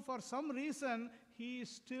falls down for some reason, he is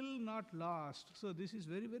still not lost. So this is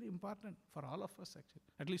very, very important for all of us, actually,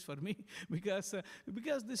 at least for me, because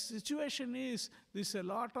this situation is, there's a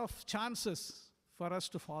lot of chances for us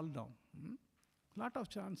to fall down. Lot of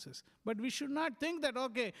chances. But we should not think that,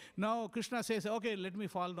 okay, now Krishna says, okay, let me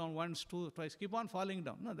fall down once, twice, keep on falling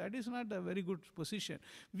down. No, that is not a very good position.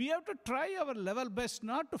 We have to try our level best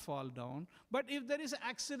not to fall down, but if there is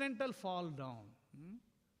accidental fall down,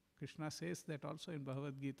 Krishna says that also in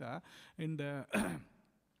Bhagavad Gita, in the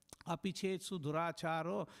Apichetsu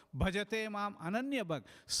duracharo bhajate mam ananya bhag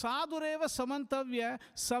sadureva samantavya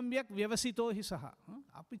samyak vyavasito hi saha.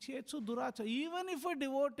 Apichetsu duracharo. Even if a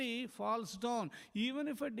devotee falls down, even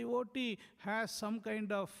if a devotee has some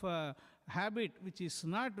kind of habit which is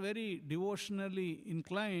not very devotionally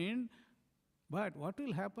inclined, but what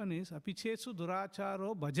will happen is, apichetsu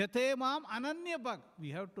duracharo bhajate mam ananya bhag.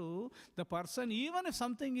 We have to, the person, even if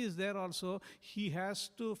something is there also, he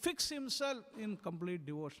has to fix himself in complete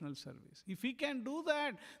devotional service. If he can do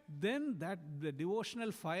that, then the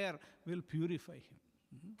devotional fire will purify him.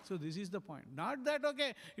 So this is the point. Not that,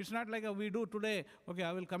 okay, it's not like we do today, okay,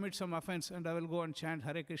 I will commit some offense and I will go and chant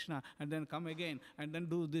Hare Krishna and then come again and then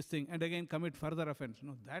do this thing and again commit further offense.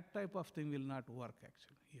 No, that type of thing will not work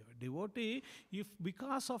actually. A devotee, if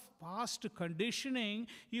because of past conditioning,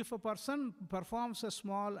 if a person performs a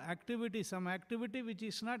small activity, some activity which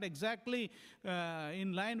is not exactly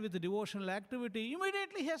in line with the devotional activity,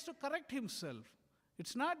 immediately he has to correct himself.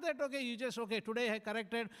 It's not that, okay, you just, okay, today I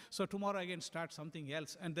corrected, so tomorrow again start something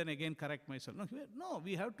else and then again correct myself. No,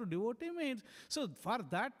 we have to, devotee means, so for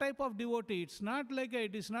that type of devotee, it's not like,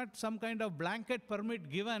 it is not some kind of blanket permit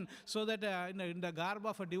given so that in the garb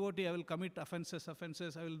of a devotee, I will commit offenses,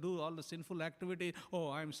 I will do all the sinful activity, oh,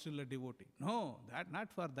 I am still a devotee. No,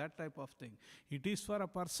 not for that type of thing. It is for a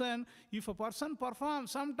person, if a person performs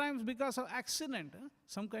sometimes because of accident,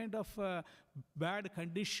 some kind of bad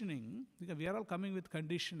conditioning, because we are all coming with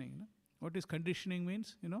conditioning. No? What is conditioning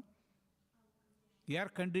means, you know? Air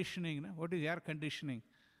conditioning. No? What is air conditioning?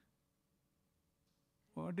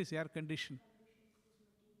 What is air condition?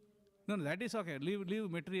 No, that is okay.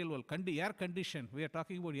 Leave material world. Air condition. We are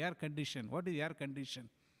talking about air condition. What is air condition?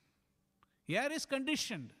 Air is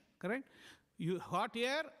conditioned, correct? Hot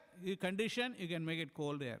air, you condition, you can make it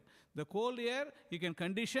cold air. The cold air, you can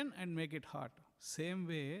condition and make it hot. Same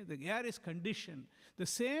way, the air is conditioned. The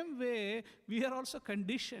same way, we are also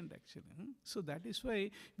conditioned actually. So that is why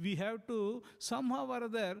we have to, somehow or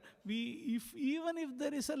other, even if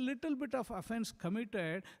there is a little bit of offense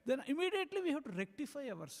committed, then immediately we have to rectify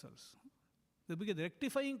ourselves. Because the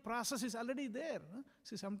rectifying process is already there.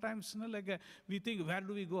 See, sometimes we think, where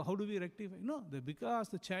do we go? How do we rectify? No, because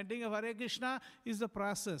the chanting of Hare Krishna is the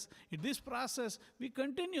process. In this process, we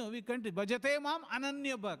continue. Bhajate mam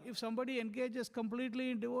ananya bhak. If somebody engages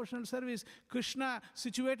completely in devotional service, Krishna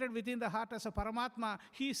situated within the heart as a Paramatma,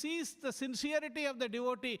 he sees the sincerity of the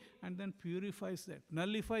devotee and then purifies that,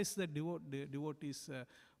 nullifies the devotee's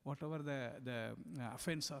whatever the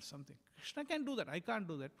offense or something. Krishna can do that. I can't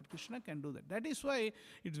do that, but Krishna can do that. That is why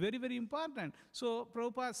it's very, very important. So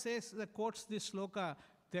Prabhupada says, quotes this sloka,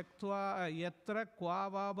 Tyaktva yatra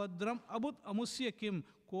kvavabhadram abut amusya kim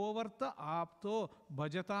kovarta apto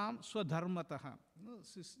bhajatam swadharmataha.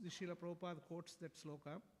 This Srila Prabhupada quotes that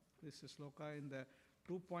sloka. This is sloka in the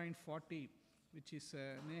 2.40, which is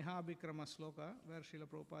Neha Bhikrama sloka, where Srila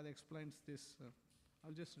Prabhupada explains this.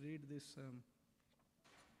 I'll just read this.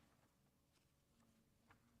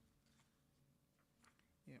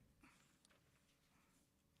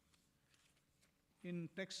 In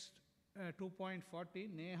text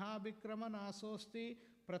 2.40, Neha Bhikrama nasosti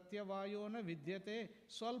pratyavayo na vidyate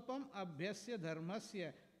swalpam abhyasya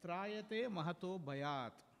dharmasya trayate mahato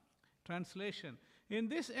bhayat. Translation: in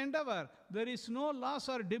this endeavor, there is no loss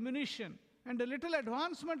or diminution, and a little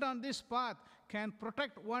advancement on this path can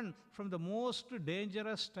protect one from the most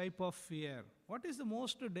dangerous type of fear. What is the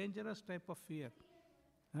most dangerous type of fear?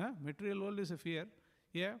 Material world is a fear.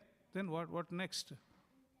 Yeah. Then what next?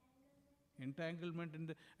 Entanglement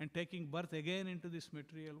and taking birth again into this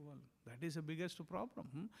material world. That is the biggest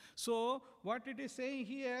problem. So, what it is saying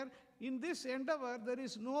here, in this endeavor, there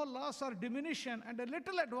is no loss or diminution, and a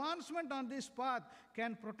little advancement on this path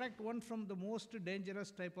can protect one from the most dangerous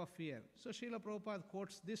type of fear. So, Srila Prabhupada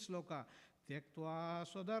quotes this sloka, Tyaktva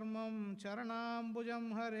swadharmam charanam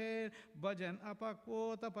bhujam hare bhajan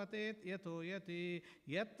apakvota patet yato yati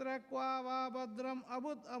yatra kvava badram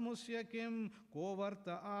abud amusya kim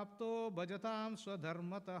kovarta apto bhajatam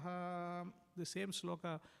swadharmataha. The same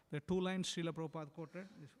sloka, the 2 lines Srila Prabhupada quoted,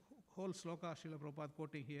 this whole sloka Srila Prabhupada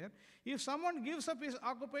quoting here. If someone gives up his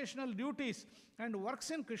occupational duties and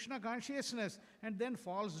works in Krishna consciousness and then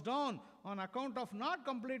falls down on account of not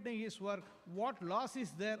completing his work, what loss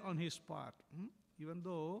is there on his part? Even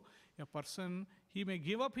though a person, he may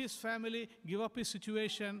give up his family, give up his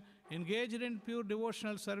situation, engage in pure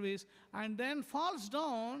devotional service, and then falls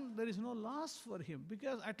down, there is no loss for him,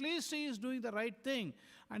 because at least he is doing the right thing,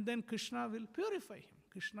 and then Krishna will purify him.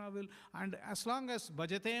 Krishna will, and as long as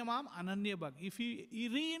bhajate mam ananya bhag, if he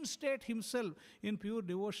reinstate himself in pure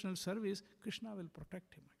devotional service, Krishna will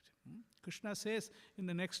protect him. Krishna says in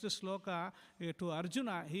the next sloka to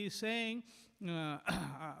Arjuna, he is saying,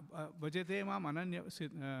 bhajate mam ananya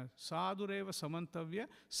sadhureva samantavya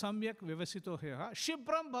samyak vivasito heha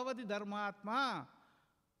shibram bhavati dharmatma.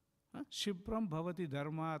 Shibram bhavati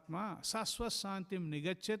dharmatma sasva santim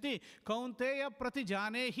nigachyati kaunteya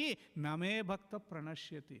pratijanehi name bhakta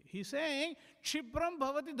pranashyati. He is saying, shibram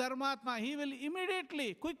bhavati dharmatma, he will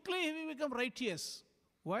immediately, quickly he will become righteous.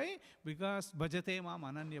 Why? Because bhajate mam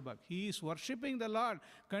ananya bhak. He is worshipping the Lord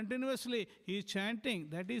continuously, he is chanting.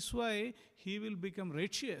 That is why he will become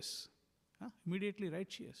righteous. Immediately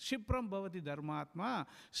righteous. Shipram bhavati dharmatma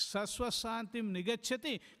sasva santim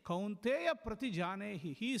nigachyati kaunteya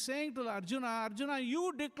pratijanehi. He is saying to Arjuna, Arjuna,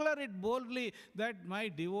 you declare it boldly that my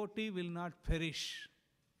devotee will not perish.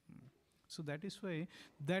 So that is why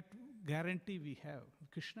that guarantee we have.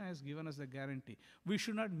 Krishna has given us the guarantee. We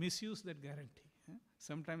should not misuse that guarantee.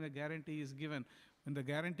 Sometimes the guarantee is given. In the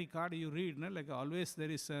guarantee card you read, like always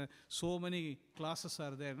there is so many classes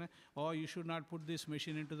are there. Oh, you should not put this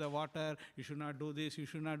machine into the water, you should not do this, you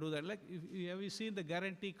should not do that. Like, have you seen the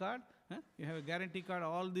guarantee card? You have a guarantee card,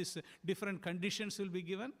 all these different conditions will be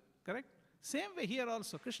given, correct? Same way here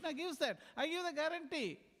also, Krishna gives that. I give the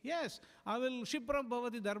guarantee. Yes, I will shipram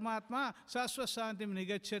bhavati dharmatma sasva santim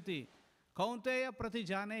nigachyati. Kaunteya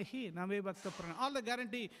pratijanehi name bhakta prana. All the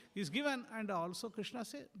guarantee is given, and also Krishna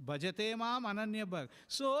says, bhajate mam ananya bhag.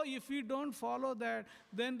 So if you don't follow that,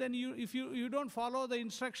 then if you don't follow the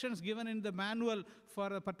instructions given in the manual for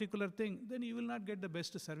a particular thing, then you will not get the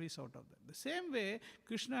best service out of that. The same way,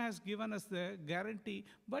 Krishna has given us the guarantee,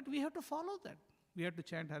 but we have to follow that. We have to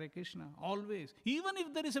chant Hare Krishna always, even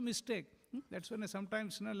if there is a mistake. That's when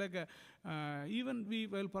sometimes, even we,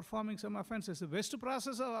 while performing some offenses, the best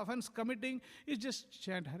process of offense committing is just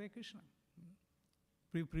chant Hare Krishna.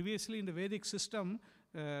 Previously in the Vedic system,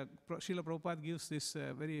 Srila Prabhupada gives this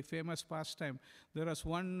very famous pastime. There was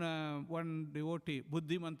one devotee,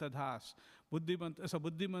 Buddhimanta Das. Buddhimanta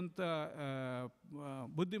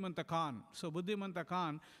Khan. So Buddhimanta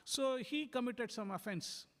Khan, so he committed some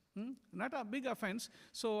offense. Not a big offense,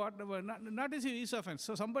 so whatever, not his offense.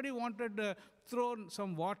 So somebody wanted to throw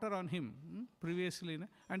some water on him previously,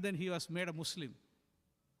 and then he was made a Muslim.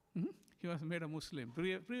 He was made a Muslim.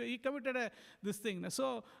 He committed this thing.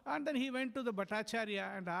 So, and then he went to the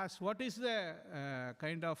Bhattacharya and asked, what is the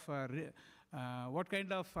what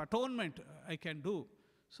kind of atonement I can do?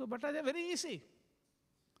 So Bhattacharya, very easy.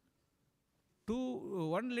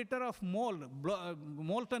 1 liter of molten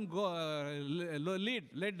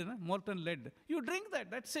lead, molten lead. You drink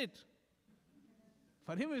that, that's it.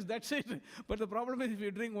 For him, that's it. But the problem is, if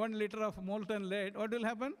you drink 1 liter of molten lead, what will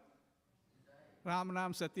happen? Ram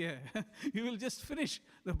Nam Satya. You will just finish.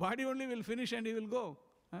 The body only will finish and he will go.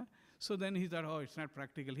 So then he thought, oh, it's not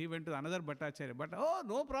practical. He went to another Bhattacharya. But, oh,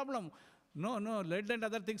 no problem. No, lead and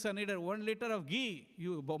other things are needed. 1 liter of ghee,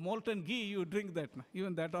 molten ghee, you drink that.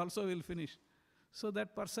 Even that also will finish. So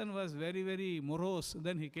that person was very, very morose.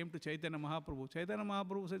 Then he came to Chaitanya Mahaprabhu. Chaitanya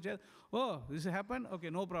Mahaprabhu said, oh, this happened? Okay,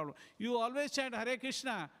 no problem. You always chant Hare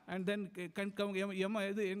Krishna and then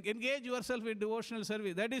engage yourself in devotional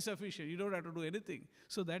service. That is sufficient. You don't have to do anything.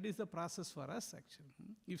 So that is the process for us, actually.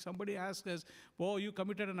 If somebody asks us, oh, you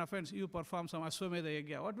committed an offense, you perform some Ashwamedha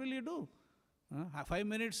Yajna, what will you do? 5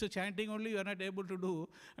 minutes chanting only you are not able to do.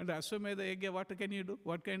 And Ashwamedha Yajna, what can you do?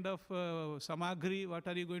 What kind of samagri, what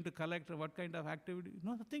are you going to collect? What kind of activity?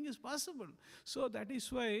 No, nothing is possible. So that is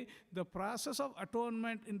why the process of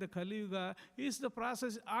atonement in the Kali Yuga is the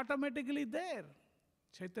process automatically there.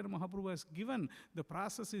 Chaitanya Mahaprabhu has given, the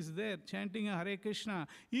process is there, chanting Hare Krishna.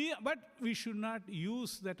 But we should not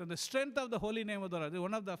use that on the strength of the holy name of the Lord.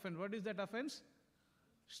 One of the offense. What is that offense?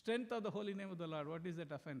 Strength of the holy name of the Lord. What is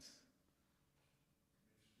that offense?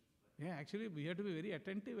 Yeah, actually, we have to be very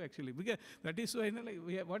attentive, actually, because that is why,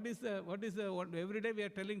 every day we are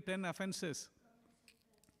telling 10 offenses.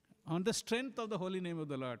 On the strength of the holy name of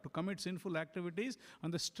the Lord, to commit sinful activities on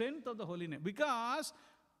the strength of the holy name. Because,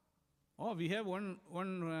 we have one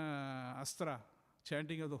astra,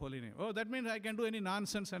 chanting of the holy name. Oh, that means I can do any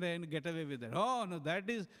nonsense and I can get away with that. Oh, no, that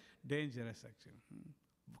is dangerous, actually.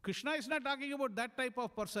 Krishna is not talking about that type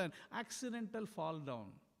of person. Accidental fall down.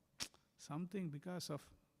 Something because of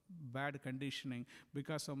bad conditioning,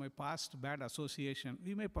 because of my past bad association,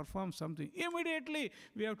 we may perform something. Immediately,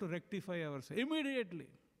 we have to rectify ourselves. Immediately.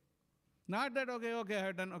 Not that, okay, I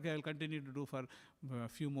have done, okay, I'll continue to do for a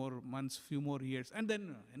few more months, few more years. And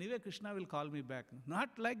then, anyway, Krishna will call me back. Not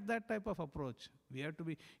like that type of approach. We have to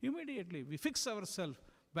be, immediately, we fix ourselves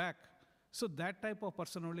back. So that type of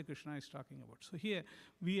person only Krishna is talking about. So here,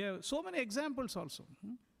 we have so many examples also.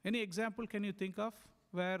 Any example can you think of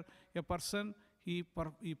where a person, he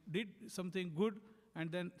did something good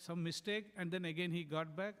and then some mistake and then again he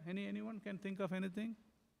got back? Anyone can think of anything?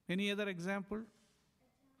 Any other example?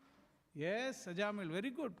 Yes, Ajamil, very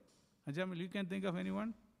good. Ajamil, you can think of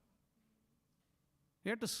anyone?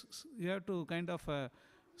 You have to kind of,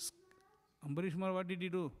 Ambarish Maharaj, what did he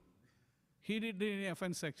do? He did any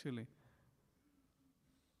offense actually.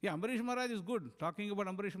 Yeah, Ambarish Maharaj is good. Talking about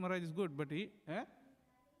Ambarish Maharaj is good, but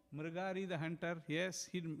Mrigari the hunter, yes,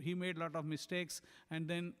 he made a lot of mistakes, and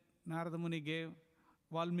then Narada Muni gave,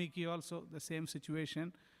 Valmiki also, the same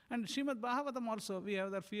situation. And Srimad Bhagavatam also, we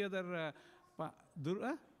have the few other,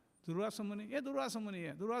 Durvasa Muni. Yeah, Durvasa Muni.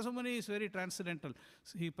 Yeah. Durvasa Muni is very transcendental.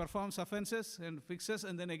 So he performs offenses and fixes,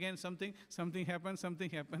 and then again something happens.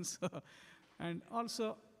 And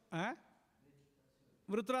also,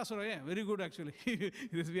 Vritrasura, yeah, very good actually.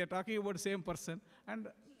 We are talking about the same person. And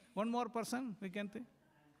one more person we can think.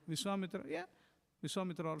 Vishwamitra, yeah.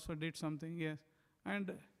 Vishwamitra also did something, yes.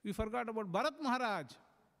 And we forgot about Bharat Maharaj.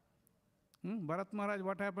 Bharat Maharaj,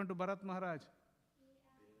 what happened to Bharat Maharaj?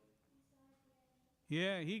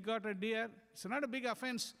 Yeah, he got a deer. It's not a big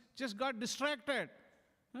offense, just got distracted.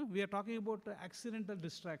 We are talking about accidental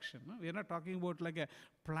distraction. We are not talking about like a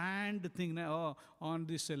planned thing. On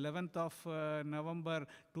this 11th of November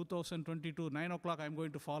 2022, 9 o'clock, I'm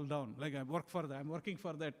going to fall down. Like I'm working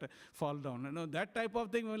for that fall down. No, that type of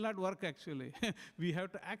thing will not work actually. We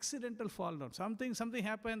have to accidental fall down. Something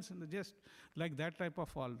happens, and just like that type of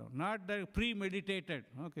fall down. Not that premeditated.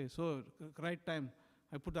 Okay, so right time.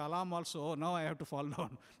 I put the alarm also. Oh, now I have to fall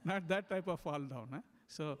down. Not that type of fall down.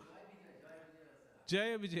 So.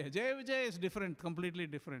 Jaya Vijaya is different, completely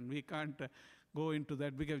different. We can't go into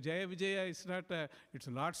that because Jaya Vijaya is not, it's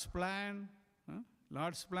Lord's plan.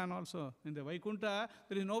 Lord's plan also. In the Vaikuntha,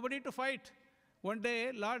 there is nobody to fight. One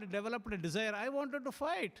day, Lord developed a desire, I wanted to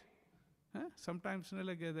fight. Sometimes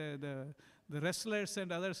like the wrestlers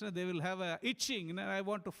and others, they will have a itching, I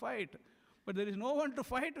want to fight. But there is no one to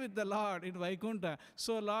fight with the Lord in Vaikuntha.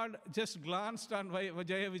 So Lord just glanced on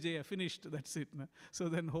Jaya Vijaya, finished, that's it. So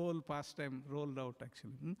then whole pastime rolled out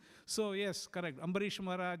actually. So yes, correct. Ambarish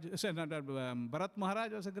Maharaj, Bharat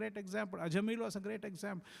Maharaj was a great example. Ajamil was a great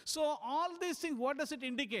example. So all these things, what does it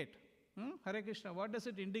indicate? Hare Krishna, what does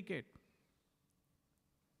it indicate?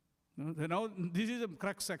 Now this is the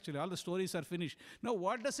crux actually. All the stories are finished. Now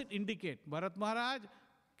what does it indicate? Bharat Maharaj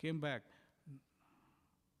came back.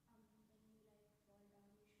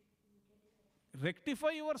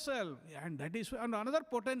 rectify yourself. And that is, and another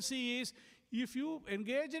potency is, if you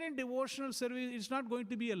engage in devotional service, it's not going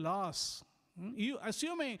to be a loss. You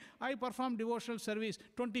assuming I perform devotional service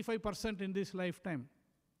 25% in this lifetime.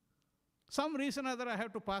 Some reason or other I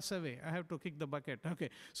have to pass away. I have to kick the bucket. Okay.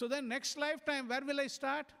 So then next lifetime, where will I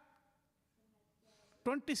start?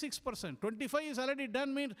 26%. 25 is already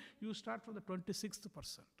done, means you start from the 26th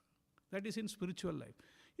percent. That is in spiritual life.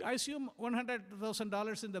 I assume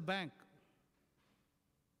 $100,000 in the bank.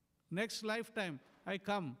 Next lifetime, I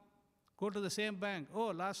come, go to the same bank. Oh,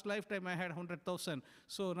 last lifetime I had 100,000.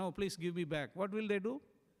 So now please give me back. What will they do?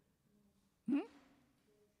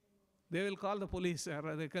 They will call the police,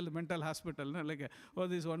 or they call the mental hospital. No? Like, oh,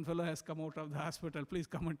 this one fellow has come out of the hospital. Please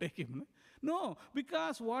come and take him. No,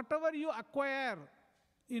 because whatever you acquire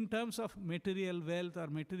in terms of material wealth or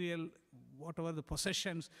material, whatever the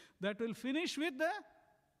possessions, that will finish with the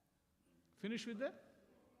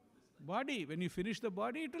body. When you finish the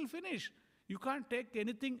body, it will finish. You can't take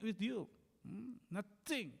anything with you.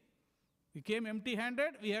 Nothing. We came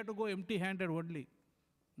empty-handed, we have to go empty-handed only.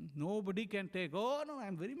 Nobody can take, oh no,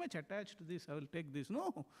 I'm very much attached to this, I will take this.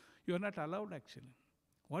 No, you are not allowed actually.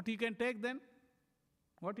 What you can take then?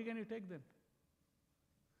 What can you take then?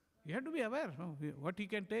 You have to be aware. No? What you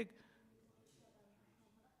can take?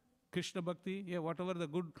 Krishna Bhakti, yeah, whatever the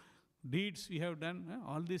good deeds we have done,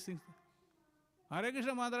 all these things. Hare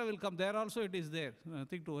Krishna Mantra will come. There also it is there.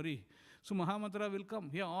 Nothing to worry. So Mahamantra will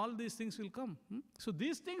come. Yeah, all these things will come. So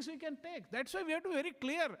these things we can take. That's why we have to be very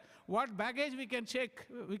clear what baggage we can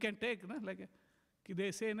take. No? Like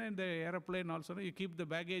they say in the aeroplane also, you keep the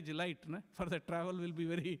baggage light. No? For the travel will be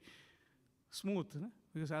very smooth. No?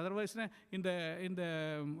 Because otherwise, in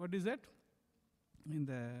the what is that? In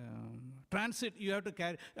the transit, you have to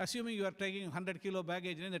carry, assuming you are taking 100 kilo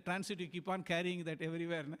baggage, in the transit you keep on carrying that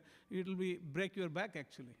everywhere. It will break your back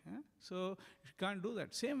actually. So you can't do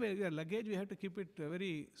that. Same way, your luggage, we have to keep it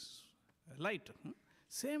very light.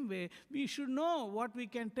 Same way, we should know what we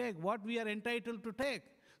can take, what we are entitled to take.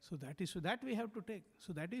 So that we have to take.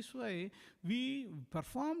 So that is why we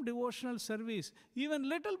perform devotional service. Even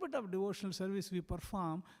little bit of devotional service we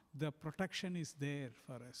perform, the protection is there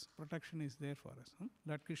for us. Protection is there for us.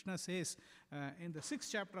 That Krishna says in the 6th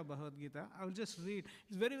chapter of Bhagavad Gita. I will just read.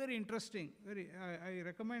 It's very, very interesting. I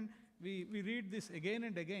recommend we read this again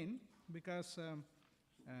and again, because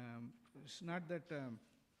it's not that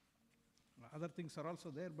other things are also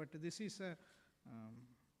there, but this is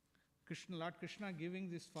Lord Krishna giving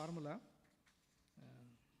this formula.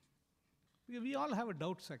 We all have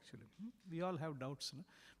doubts actually. We all have doubts,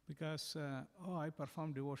 because I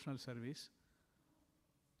perform devotional service.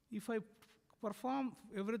 If I perform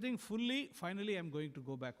everything fully, finally I'm going to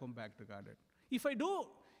go back home, back to Godhead. If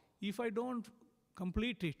I don't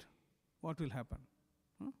complete it, what will happen?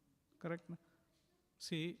 Correct?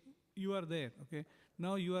 See, you are there, okay?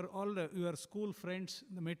 Now you are all your school friends,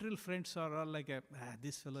 the material friends are all like,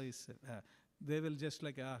 this fellow is, they will just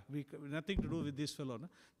like, nothing to do with this fellow. No?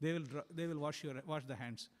 They will wash the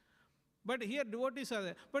hands. But here devotees are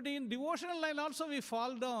there. But in devotional line also we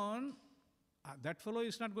fall down. That fellow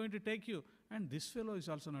is not going to take you, and this fellow is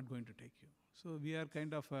also not going to take you. So we are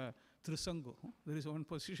kind of Trisangu. There is one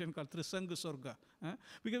position called Trisangu Sorga.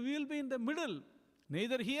 Because we will be in the middle,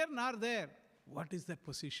 neither here nor there. What is that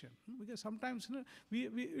position? Because sometimes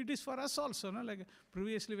it is for us also. Like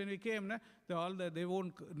previously when we came, they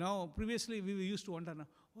won't. Now previously we used to wonder,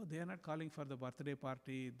 they are not calling for the birthday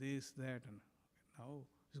party, this, that. And now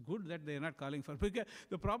it's good that they are not calling for. Because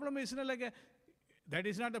the problem is, that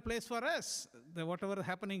is not the place for us, whatever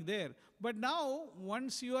happening there. But now,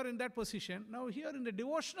 once you are in that position, now here in the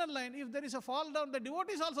devotional line, if there is a fall down, the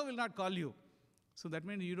devotees also will not call you. So that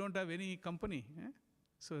means you don't have any company.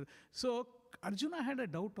 So Arjuna had a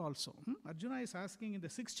doubt also. Arjuna is asking in the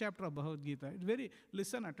 6th chapter of Bhagavad Gita.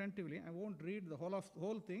 Listen attentively. I won't read the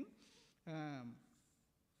whole thing.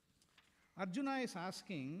 Arjuna is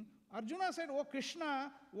asking. Arjuna said, "O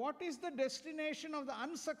Krishna, what is the destination of the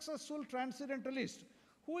unsuccessful transcendentalist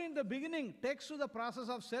who in the beginning takes to the process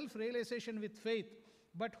of self-realization with faith,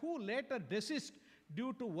 but who later desists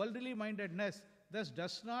due to worldly mindedness, thus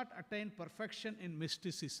does not attain perfection in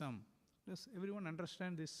mysticism?" Does everyone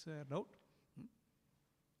understand this doubt?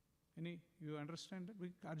 You understand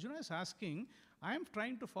that? Arjuna is asking, I am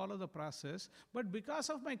trying to follow the process, but because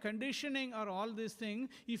of my conditioning or all these things,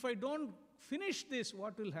 if I don't finish this,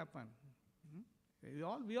 what will happen? We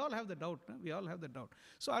all have the doubt. We all have the doubt.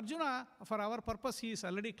 So Arjuna, for our purpose, he is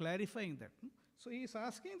already clarifying that. So he is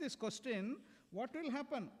asking this question, what will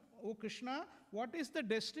happen? O Krishna, what is the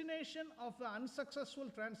destination of the unsuccessful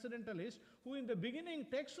transcendentalist who in the beginning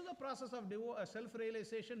takes to the process of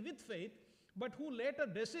self-realization with faith, but who later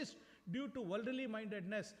desists due to worldly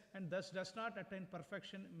mindedness and thus does not attain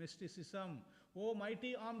perfection mysticism. O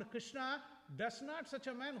mighty armed Krishna, does not such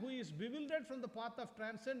a man who is bewildered from the path of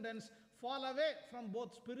transcendence fall away from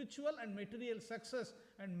both spiritual and material success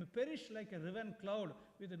and perish like a riven cloud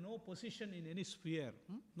with no position in any sphere?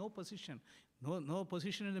 No position. No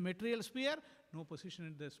position in the material sphere, no position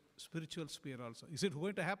in the spiritual sphere also. Is it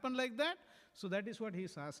going to happen like that? So that is what he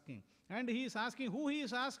is asking. And he is asking, who he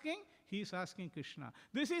is asking? He is asking Krishna.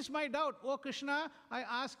 This is my doubt. Oh Krishna, I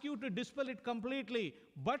ask you to dispel it completely.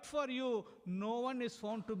 But for you, no one is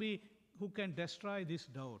found to be who can destroy this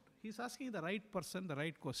doubt. He is asking the right person, the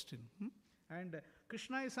right question. And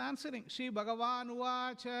Krishna is answering. Shri Bhagavan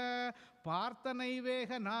uvacha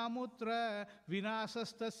parthanaiveha namutra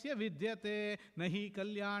vinasastasya vidyate nahi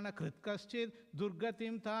kalyana kritkaschid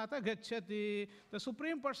durgatim tata gacchati. The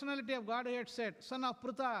Supreme Personality of Godhead said, son of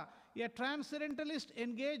Pritha, a transcendentalist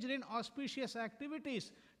engaged in auspicious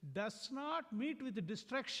activities does not meet with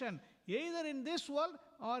destruction either in this world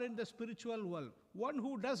or in the spiritual world. One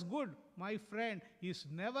who does good, my friend, is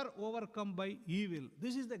never overcome by evil.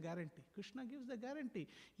 This is the guarantee. Krishna gives the guarantee.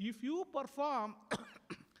 If you perform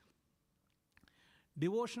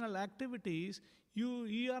devotional activities,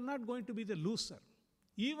 you are not going to be the loser.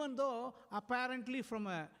 Even though apparently from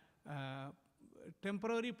a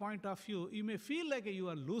temporary point of view, you may feel like you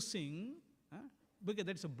are losing, because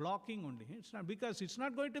that's a blocking only. It's not, because it's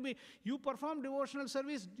not going to be, you perform devotional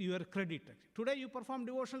service, you are credited. Today you perform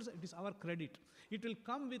devotional, it is our credit. It will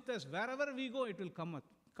come with us. Wherever we go, it will come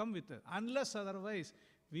with us. Unless otherwise,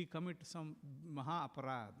 we commit some maha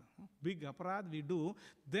aparad, big aparad we do,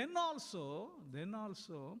 then also,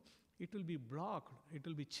 it will be blocked. It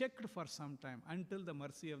will be checked for some time until the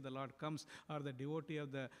mercy of the Lord comes or the devotee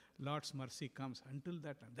of the Lord's mercy comes. Until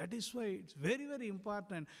that time. That is why it's very, very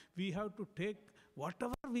important. We have to take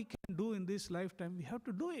whatever we can do in this lifetime, we have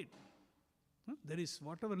to do it. There is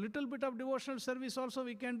whatever little bit of devotional service also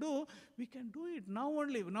we can do it now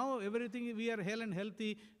only. Now everything, we are hale and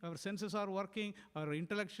healthy, our senses are working, our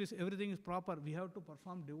intellect is, everything is proper. We have to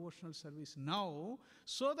perform devotional service now,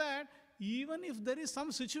 so that even if there is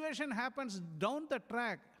some situation happens down the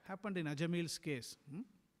track, happened in Ajamil's case.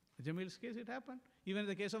 Ajamil's case it happened. Even in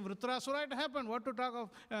the case of Vritrasura it happened. What to talk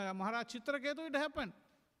of Maharaj Chitraketu, it happened.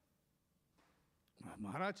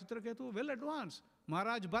 Maharaj Chitraketu well advanced.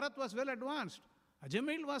 Maharaj Bharat was well advanced.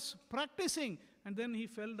 Ajamil was practicing and then he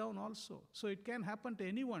fell down also. So it can happen to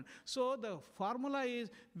anyone. So the formula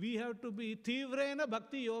is we have to be Tivrena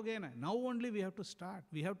Bhakti Yogena. Now only we have to start.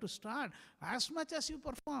 We have to start. As much as you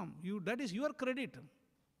perform, that is your credit.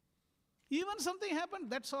 Even something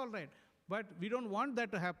happened, that's all right. But we don't want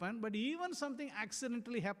that to happen. But even something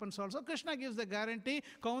accidentally happens also, Krishna gives the guarantee,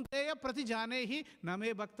 Kaunteya prati janehi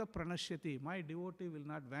name bhakta pranashyati. My devotee will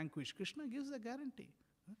not vanquish. Krishna gives the guarantee.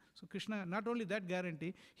 So Krishna, not only that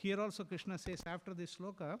guarantee, here also Krishna says, after this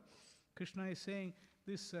sloka, Krishna is saying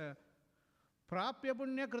this, Prapya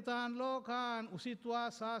punya kritan lokan usitva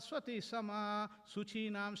saswati sama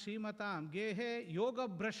suchinam srimatam gehe yoga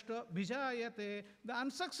brashta bijayate. The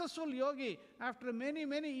unsuccessful yogi, after many,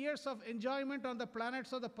 many years of enjoyment on the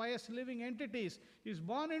planets of the pious living entities, is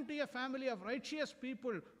born into a family of righteous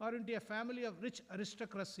people or into a family of rich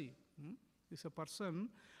aristocracy. Is a person,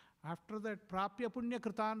 after that, Prapya punya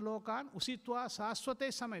kritan lokan usitva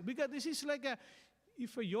saswate samay. Because this is like a,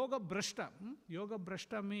 if a yoga brashta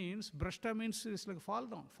means it's like fall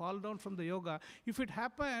down from the yoga. If it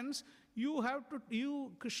happens,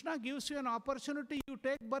 Krishna gives you an opportunity, you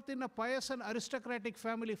take birth in a pious and aristocratic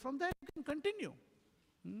family. From there you can continue.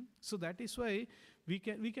 So that is why we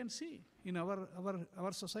can see in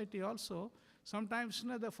our society also, sometimes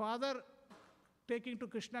the father taking to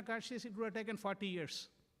Krishna consciousness, it would have taken 40 years.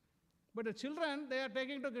 But the children, they are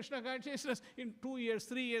taking to Krishna consciousness in 2 years,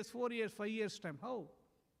 3 years, 4 years, 5 years time. How?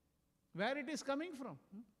 Where it is coming from?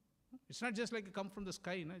 It's not just like it come from the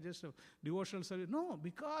sky, just a devotional service. No,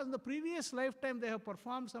 because in the previous lifetime they have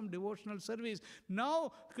performed some devotional service.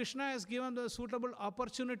 Now Krishna has given the suitable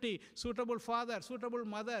opportunity, suitable father, suitable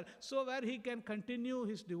mother, so where he can continue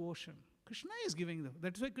his devotion. Krishna is giving them.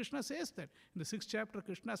 That's why Krishna says that. In the 6th chapter,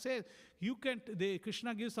 Krishna says,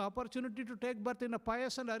 Krishna gives the opportunity to take birth in a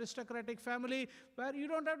pious and aristocratic family where you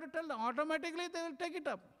don't have to tell them. Automatically they will take it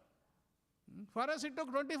up. For us it took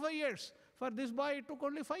 25 years. For this boy it took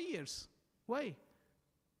only 5 years. Why?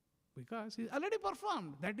 Because he already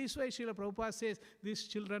performed. That is why Srila Prabhupada says these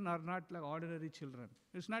children are not like ordinary children.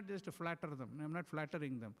 It's not just to flatter them. I'm not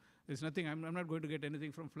flattering them. There's nothing, I'm not going to get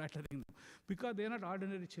anything from flattering them. Because they are not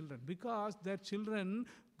ordinary children. Because their children,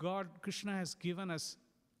 Krishna has given us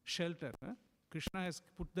shelter. Krishna has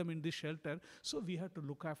put them in this shelter, so we have to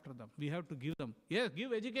look after them. We have to give them. Yes,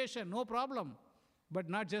 give education, no problem. But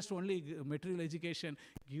not just only material education,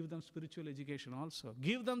 give them spiritual education also.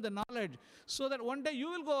 Give them the knowledge so that one day you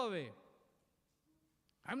will go away.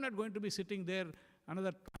 I'm not going to be sitting there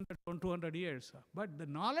another 100, 200 years. But the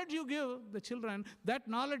knowledge you give the children, that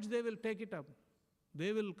knowledge they will take it up.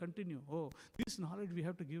 They will continue. Oh, this knowledge we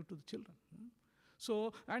have to give to the children.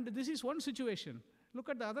 So, and this is one situation. Look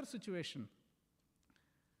at the other situation.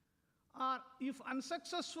 Or if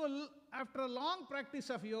unsuccessful after a long practice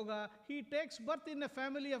of yoga, he takes birth in a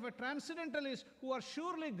family of a transcendentalist who are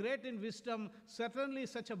surely great in wisdom. Certainly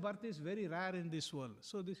such a birth is very rare in this world.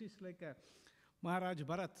 So this is like a Maharaj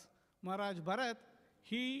Bharat. Maharaj Bharat,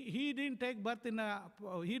 he didn't take birth in a,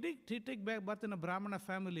 he take birth in a Brahmana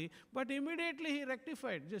family, but immediately he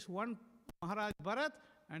rectified. Just one Maharaj Bharat,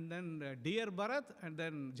 and then Dear Bharat, and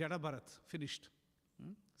then Jada Bharat. Finished.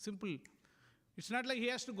 Simple. It's not like he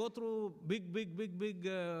has to go through big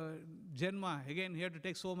Janma. Again, he had to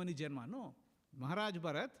take so many Janma. No. Maharaj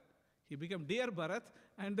Bharat, he became Dear Bharat,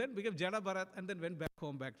 and then became Jada Bharat, and then went back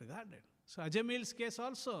home, back to garden. So Ajamil's case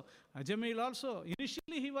also. Ajamil also.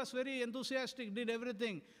 Initially, he was very enthusiastic, did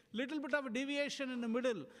everything. Little bit of a deviation in the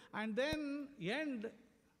middle. And then, end,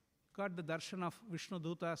 got the darshan of Vishnu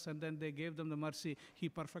Dutas, and then they gave them the mercy. He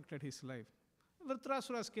perfected his life.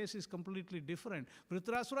 Vritrasura's case is completely different.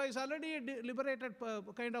 Vritrasura is already a liberated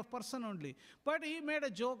kind of person only. But he made a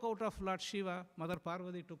joke out of Lord Shiva. Mother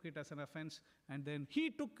Parvati took it as an offense. And then he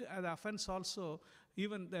took the offense also.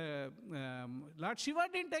 Even Lord Shiva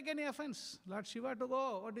didn't take any offense. Lord Shiva took,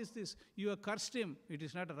 oh, what is this? You have cursed him. It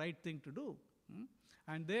is not the right thing to do.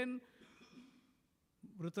 And then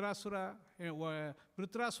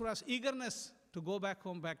Vritrasura's eagerness to go back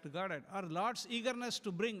home, back to Godhead, or Lord's eagerness to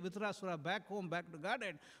bring Vritrasura back home, back to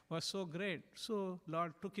Godhead was so great. So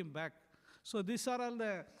Lord took him back. So these are all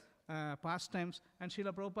the pastimes. And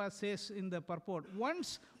Srila Prabhupada says in the purport,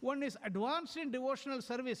 once one is advanced in devotional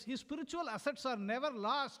service, his spiritual assets are never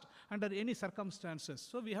lost under any circumstances.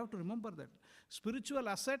 So we have to remember that. Spiritual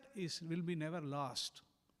asset will be never lost.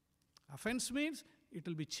 Offense means it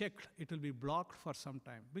will be checked, it will be blocked for some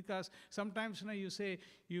time. Because sometimes you say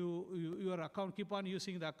your account, keep on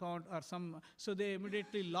using the account or some, so they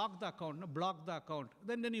immediately lock the account, block the account.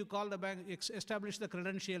 Then you call the bank, establish the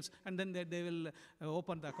credentials, and then they will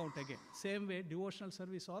open the account again. Same way, devotional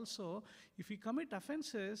service also, if you commit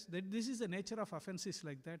offenses, this is the nature of offenses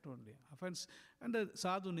like that only. Offense, and the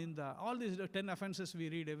sadhu ninda, all these 10 offenses we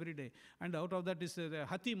read every day. And out of that is the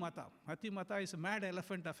hati mata. Hati mata is a mad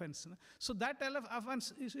elephant offense. So that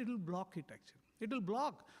offense, it will block it actually. It will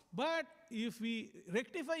block. But if we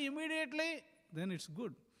rectify immediately, then it's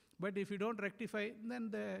good. But if you don't rectify,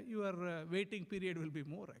 then your waiting period will be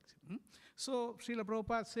more actually. So Srila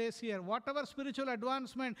Prabhupada says here, whatever spiritual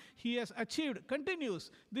advancement he has achieved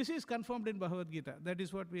continues. This is confirmed in Bhagavad Gita. That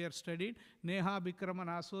is what we are studied. Neha Bikrama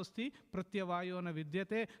Nasosti Pratyavayo na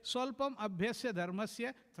vidyate Swalpam Abhyasya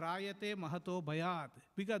Dharmasya Trayate Mahato Bhayat.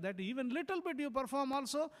 Because that even little bit you perform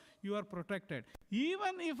also, you are protected.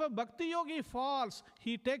 Even if a Bhakti Yogi falls,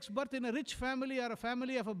 he takes birth in a rich family or a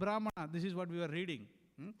family of a Brahmana. This is what we were reading.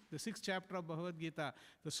 The 6th chapter of Bhagavad Gita,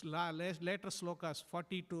 the later slokas,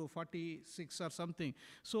 40 to 46 or something.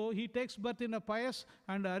 So he takes birth in a pious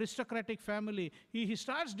and aristocratic family. He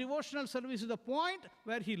starts devotional service to the point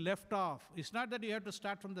where he left off. It's not that you have to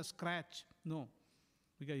start from the scratch. No.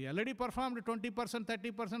 Because he already performed 20%,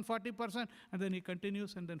 30%, 40%, and then he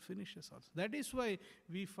continues and then finishes also. That is why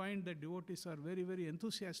we find that devotees are very, very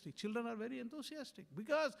enthusiastic. Children are very enthusiastic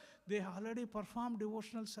because they already performed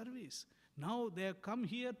devotional service. Now they have come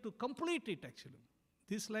here to complete it actually.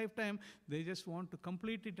 This lifetime, they just want to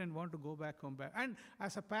complete it and want to go back home back. And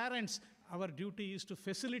as a parents, our duty is to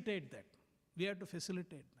facilitate that. We have to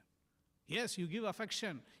facilitate that. Yes, you give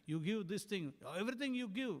affection, you give this thing, everything you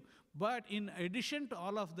give. But in addition to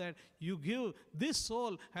all of that, you give, this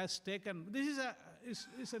soul has taken, this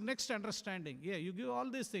is a next understanding. Yeah, you give all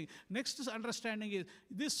these things. Next understanding is,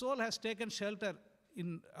 this soul has taken shelter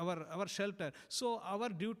in our shelter. So our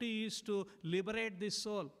duty is to liberate this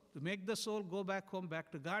soul, to make the soul go back home, back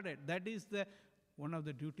to Godhead. That is one of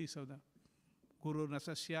the duties of the Guru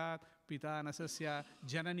Nasasyat, Pita Nasasyat,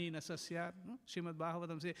 Janani Nasasyat. Srimad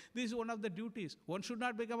Bhagavatam says, this is one of the duties. One should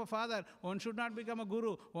not become a father, one should not become a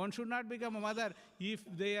guru, one should not become a mother if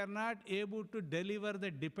they are not able to deliver the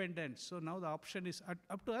dependents. So now the option is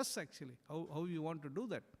up to us actually, how you want to do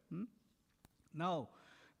that. Now,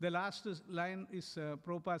 the last line is,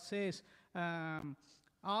 Prabhupada says,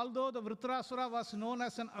 although the Vritrasura was known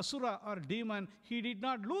as an asura or demon, he did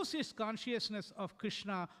not lose his consciousness of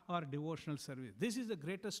Krishna or devotional service. This is the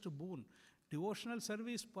greatest boon. devotional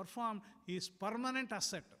service performed is permanent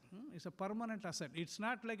asset. It's a permanent asset. It's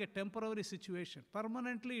not like a temporary situation.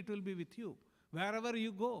 Permanently it will be with you. Wherever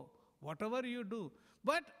you go, whatever you do.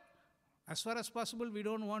 But as far as possible, we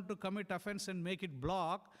don't want to commit offense and make it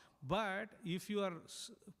block. But if you are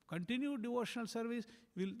continue devotional service,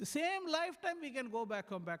 the same lifetime we can go back,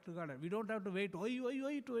 come back to God. We don't have to wait. Why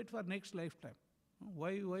to wait for next lifetime?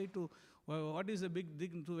 What is the big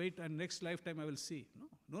thing to wait and next lifetime I will see?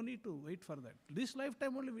 No need to wait for that. This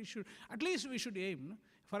lifetime only at least we should aim. No?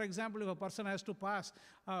 For example, if a person has to pass,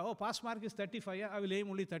 pass mark is 35, I will aim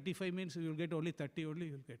only 35 means you will get only 30 only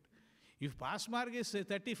you will get. If pass mark is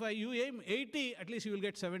 35, you aim 80, at least you will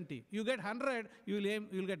get 70. You get 100, you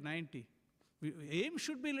will get 90. Aim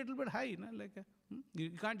should be a little bit high.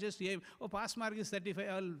 You can't just aim, pass mark is 35,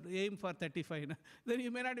 I'll aim for 35. Then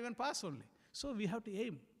you may not even pass only. So we have to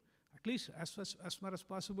aim. At least as far as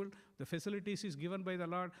possible, the facilities is given by the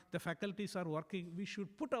Lord, the faculties are working, we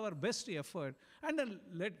should put our best effort and then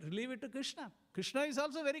leave it to Krishna. Krishna is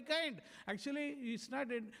also very kind. Actually,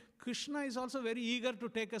 Krishna is also very eager to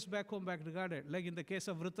take us back home, back to Godhead. Like in the case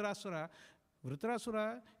of Vritrasura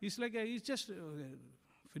is like he's just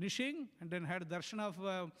finishing and then had darshan of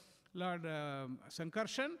Lord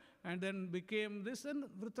Sankarshan and then became this, and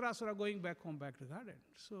Vritrasura going back home, back to Godhead.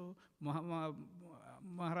 So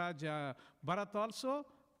Maharaja Bharat also,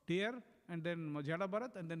 dear, and then Jada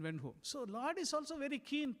Bharat, and then went home. So Lord is also very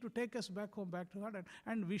keen to take us back home, back to Godhead,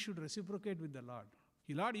 and we should reciprocate with the Lord.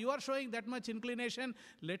 Lord, you are showing that much inclination,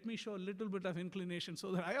 let me show a little bit of inclination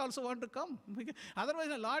so that I also want to come. Otherwise,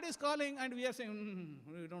 the Lord is calling and we are saying,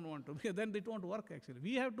 we don't want to. Because then it won't work actually.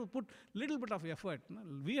 We have to put little bit of effort.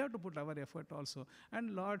 We have to put our effort also.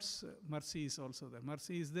 And Lord's mercy is also there.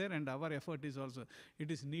 Mercy is there and our effort is also,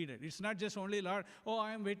 it is needed. It's not just only Lord,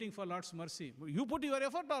 I am waiting for Lord's mercy. You put your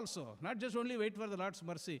effort also, not just only wait for the Lord's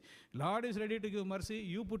mercy. Lord is ready to give mercy,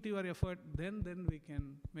 you put your effort, then we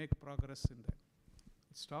can make progress in that.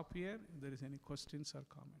 Stop here. If there is any questions or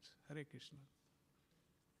comments. Hare Krishna.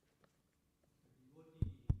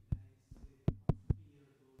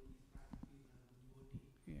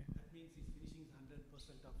 Yeah. That means he's finishing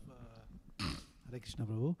 100% of Hare Krishna,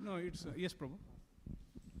 Prabhu. No, it's yes, Prabhu.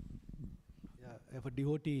 Yeah, if a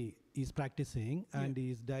devotee is practicing and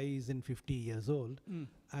he dies in 50 years old,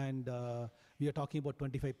 and we are talking about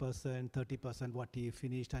 25%, 30%, what he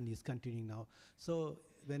finished and he's continuing now. So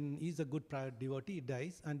when he's a good devotee, he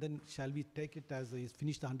dies, and then shall we take it as he's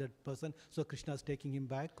finished 100%, so Krishna is taking him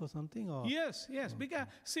back or something? Or? Yes, because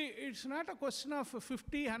see, it's not a question of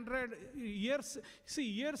 50, 100 years. See,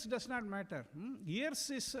 years does not matter.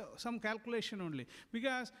 Years is some calculation only.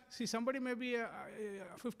 Because, see, somebody may be a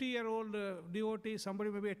 50-year-old devotee,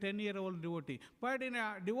 somebody may be a 10-year-old devotee. But in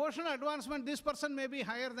a devotional advancement, this person may be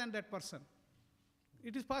higher than that person.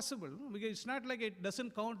 It is possible, because it's not like it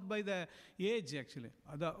doesn't count by the age actually.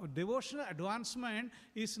 The devotional advancement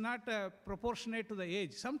is not proportionate to the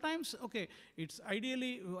age. Sometimes, it's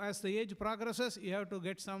ideally as the age progresses, you have to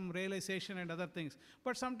get some realization and other things.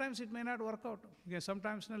 But sometimes it may not work out.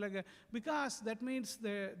 Sometimes, because that means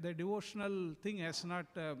the devotional thing has not,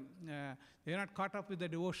 they're not caught up with the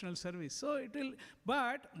devotional service. So it will,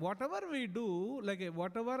 but whatever we do,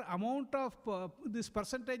 whatever amount of this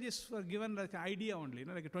percentage is given like an idea only,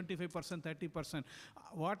 like 25%, 30%.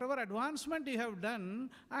 Whatever advancement you have done,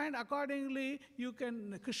 and accordingly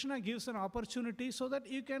Krishna gives an opportunity so that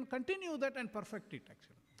you can continue that and perfect it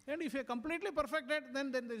actually. And if you completely perfect it,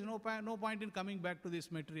 then there is no point in coming back to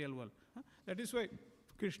this material world. That is why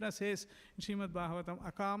Krishna says in Srimad Bhagavatam,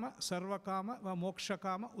 akama, sarvakama, va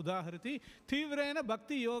mokshakama, udahariti, tivrena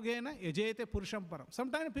bhakti yogena yajete purusham param.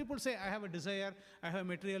 Sometimes people say, I have a desire, I have a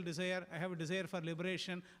material desire, I have a desire for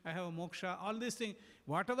liberation, I have a moksha, all these things.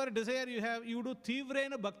 Whatever desire you have, you do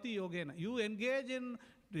tivrena bhakti yogena. You engage in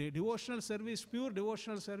devotional service, pure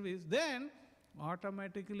devotional service, then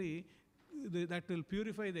automatically that will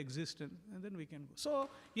purify the existence, and then we can go. So,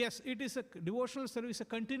 yes, it is a devotional service, a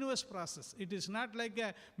continuous process. It is not like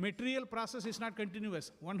a material process, is not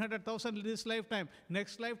continuous. 100,000 this lifetime,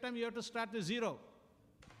 next lifetime you have to start with zero.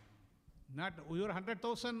 Not your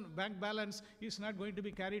 100,000 bank balance is not going to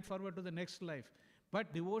be carried forward to the next life,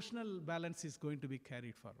 but devotional balance is going to be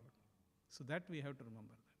carried forward. So that we have to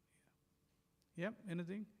remember that. Yeah,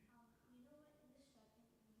 anything?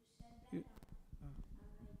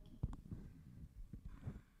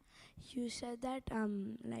 You said that,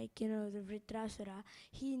 the Vritrasura,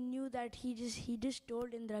 he knew that he just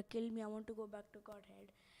told Indra, kill me, I want to go back to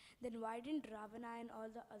Godhead. Then why didn't Ravana and all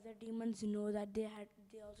the other demons know that they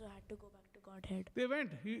also had to go back to Godhead? They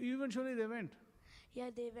went. Eventually they went. Yeah,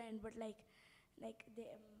 they went, but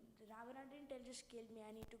Ravana didn't tell just kill me,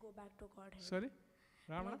 I need to go back to Godhead. Sorry?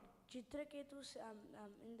 Ravana? Like Chitraketu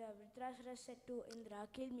in the Vritrasura said to Indra,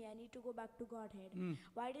 kill me, I need to go back to Godhead.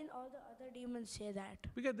 Why didn't all the other demons say that?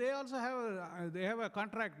 Because they also have a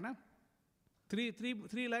contract, na? Three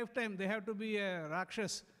lifetime they have to be a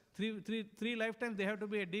Rakshas. Three lifetimes they have to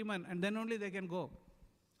be a demon, and then only they can go.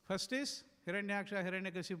 First is Hiranyaksha,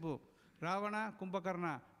 Hiranyakasipu, Ravana,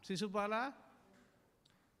 Kumbhakarna, Sisupala,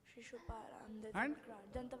 Shishupala, and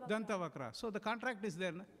Dantavakra. So the contract is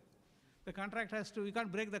there. Na? The contract has to, you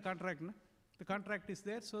can't break the contract. Na? The contract is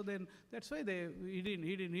there, so then that's why he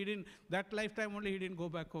didn't, that lifetime only he didn't go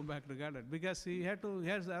back regarded, because he has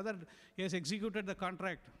executed the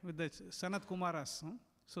contract with the Sanat Kumaras.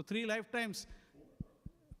 So 3 lifetimes,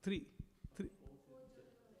 three.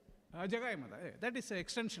 Jagai that is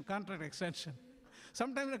extension, contract extension.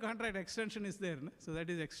 Sometimes the contract extension is there, no? So that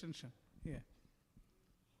is extension. Yeah.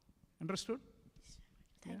 Understood?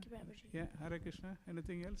 Thank you, Prabhuji. Yeah, Hare Krishna.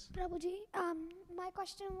 Anything else? Prabhuji, my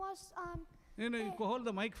question was, No, you hold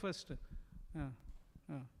the mic first.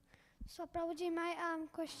 so Prabhuji, my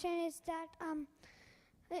question is that,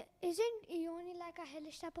 isn't Yoni like a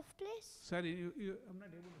hellish type of place? Sorry, I'm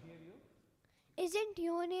not able to hear you. Isn't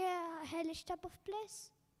Yoni a hellish type of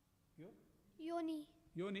place? You? Yoni.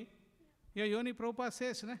 Yoni? Yeah, Yoni Prabhupada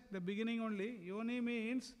says, na, the beginning only. Yoni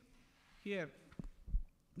means here.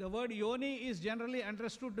 The word Yoni is generally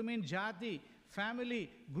understood to mean jati, family,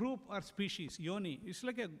 group or species. Yoni. It's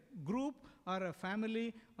like a group or a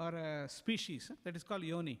family or a species. That is called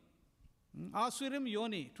Yoni. Asurim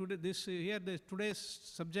Yoni. Today's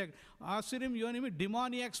subject. Asurim Yoni means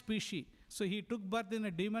demoniac species. So he took birth in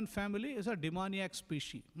a demon family. It's a demoniac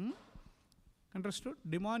species. Understood?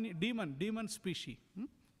 Demon species.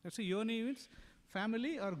 That's a Yoni means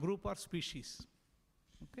family or group or species.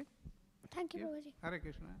 Okay? Thank you, Yeah. Prabhuji. Hare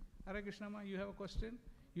Krishna. Hare Krishna, ma, you have a question?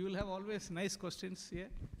 You will have always nice questions here.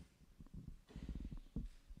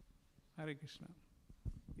 Hare Krishna.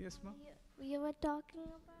 Yes, ma? You were talking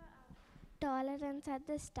about tolerance at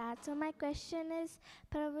the start. So my question is,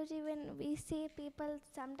 Prabhuji, when we see people,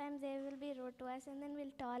 sometimes they will be rude to us and then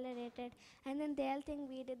we'll tolerate it. And then they'll think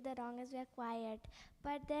we did the wrong as we're quiet.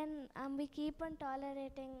 But then we keep on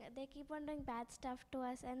tolerating, they keep on doing bad stuff to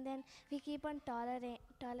us and then we keep on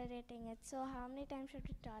tolerating it. So how many times should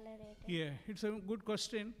we tolerate it? Yeah, it's a good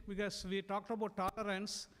question because we talked about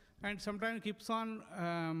tolerance and sometimes keeps on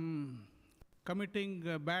committing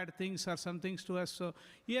bad things or some things to us. So,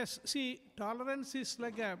 yes, see, tolerance is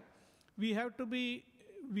like we are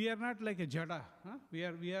not like a jada. Huh?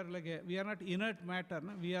 We are not inert matter.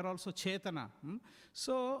 No? We are also chetana.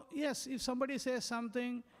 So, yes, if somebody says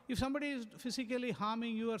something, if somebody is physically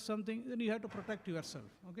harming you or something, then you have to protect yourself.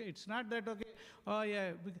 Okay, it's not that, okay, oh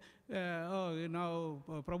yeah,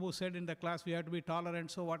 Prabhu said in the class we have to be tolerant,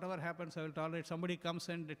 so whatever happens I will tolerate. Somebody comes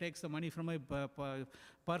and takes the money from my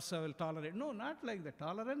purse, I will tolerate. No, not like that.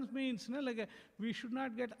 Tolerance means, we should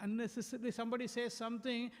not get unnecessarily, somebody says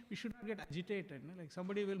something, we should not get agitated. Like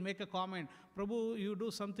somebody will make a comment, Prabhu, you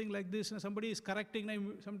do something like this, and somebody is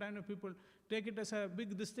correcting, sometimes people take it as a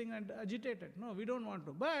big this thing and agitate it. No, we don't want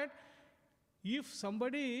to. But if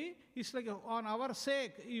somebody is like on our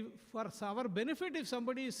sake, for our benefit, if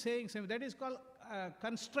somebody is saying something, that is called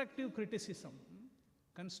constructive criticism.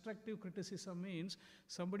 Constructive criticism means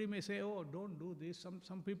somebody may say, oh, don't do this.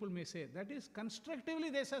 Some people may say, that is constructively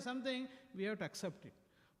they say something, we have to accept it.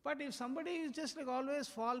 But if somebody is just like always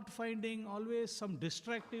fault finding, always some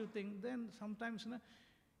destructive thing, then sometimes,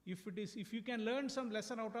 if you can learn some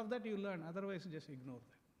lesson out of that, you learn. Otherwise, just ignore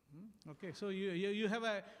that. Okay, so you have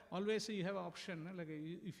always you have an option. Like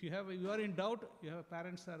if you are in doubt, you have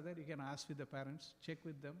parents are there. You can ask with the parents, check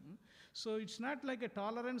with them. So it's not like a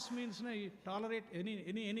tolerance means you tolerate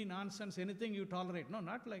any nonsense, anything you tolerate. No,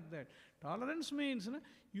 not like that. Tolerance means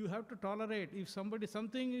you have to tolerate. If somebody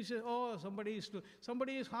somebody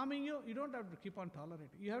is harming you, you don't have to keep on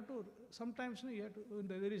tolerating. You have to sometimes you have to.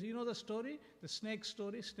 There is the story, the snake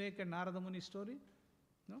story, snake and Narada Muni story.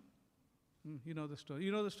 No. You know the story.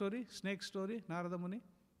 You know the story? Snake story, Narada Muni?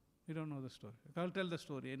 You don't know the story. I'll tell the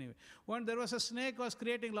story anyway. There was a snake was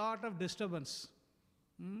creating lot of disturbance.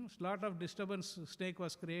 Lot of disturbance snake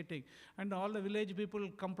was creating. And all the village people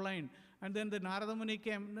complained. And then the Narada Muni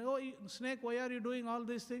came, oh, snake, why are you doing all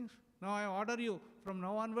these things? Now I order you, from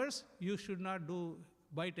now onwards, you should not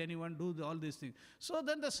bite anyone, do all these things. So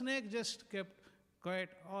then the snake just kept quiet.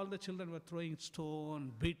 All the children were throwing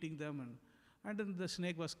stone, beating them, and then the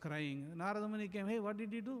snake was crying. Narada Muni came, hey, what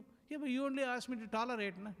did you do? Yeah, but you only asked me to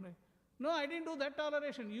tolerate. No, I didn't do that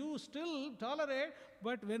toleration. You still tolerate,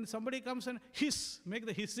 but when somebody comes and hiss, make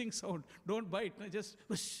the hissing sound. Don't bite, just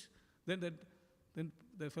whoosh. Then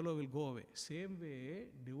the fellow will go away. Same way,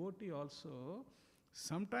 devotee also,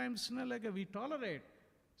 sometimes like we tolerate.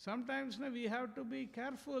 Sometimes we have to be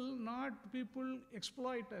careful not people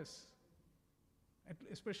exploit us.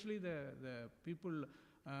 Especially the people,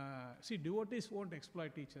 see, devotees won't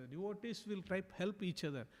exploit each other. Devotees will try to help each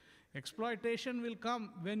other. Exploitation will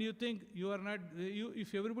come when you think you are not,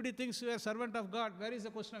 if everybody thinks you are a servant of God, where is the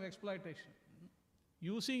question of exploitation?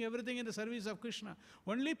 Using everything in the service of Krishna.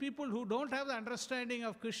 Only people who don't have the understanding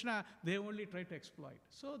of Krishna, they only try to exploit.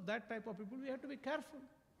 So that type of people, we have to be careful.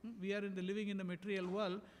 We are living in the material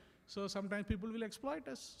world, so sometimes people will exploit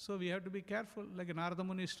us. So we have to be careful. Like an Narada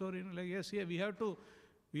Muni story, like yes, yeah, we have to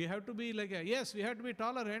be like yes, we have to be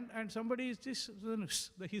tolerant. And somebody is just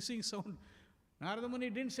the hissing sound. Narada Muni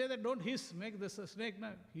didn't say that don't hiss, make the snake. No,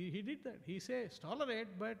 he did that. He says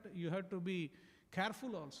tolerate, but you have to be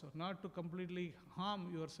careful also, not to completely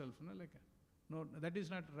harm yourself. No, that is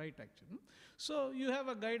not right actually. So you have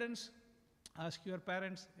a guidance. Ask your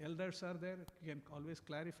parents, elders are there, you can always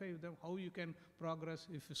clarify with them how you can progress.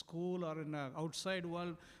 If school or in the outside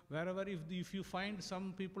world, wherever, if you find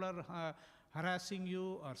some people are harassing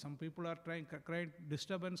you or some people are trying to create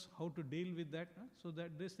disturbance, how to deal with that. So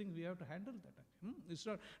that this thing we have to handle that. It's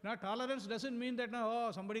not tolerance doesn't mean that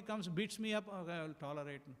somebody comes beats me up, okay, I will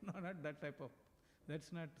tolerate. No, not that type of.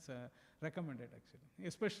 That's not recommended actually.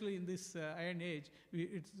 Especially in this iron age,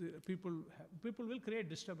 people will create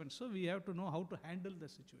disturbance. So we have to know how to handle the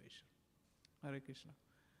situation. Hare Krishna.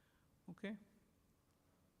 Okay.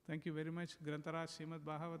 Thank you very much. Grantaraj Srimad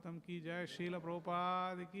Bhagavatam ki jai. Srila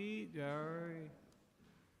Prabhupada ki jai.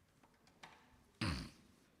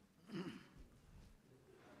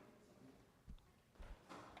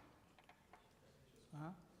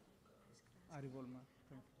 Haribol ma.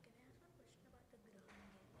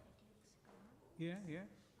 Yeah.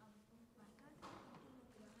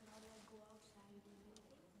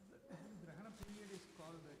 Grahana period is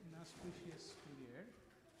called the inauspicious period.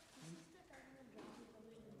 Is this the time when Rahu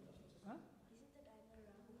published? Huh? Is it the time when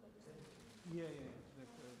Rahu published? Yeah.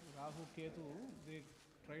 Rahu Ketu, they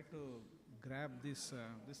try to grab this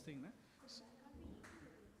thing. No,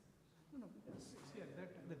 because see, at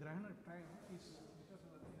that time, the Grahana time is because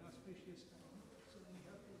of the inauspicious time.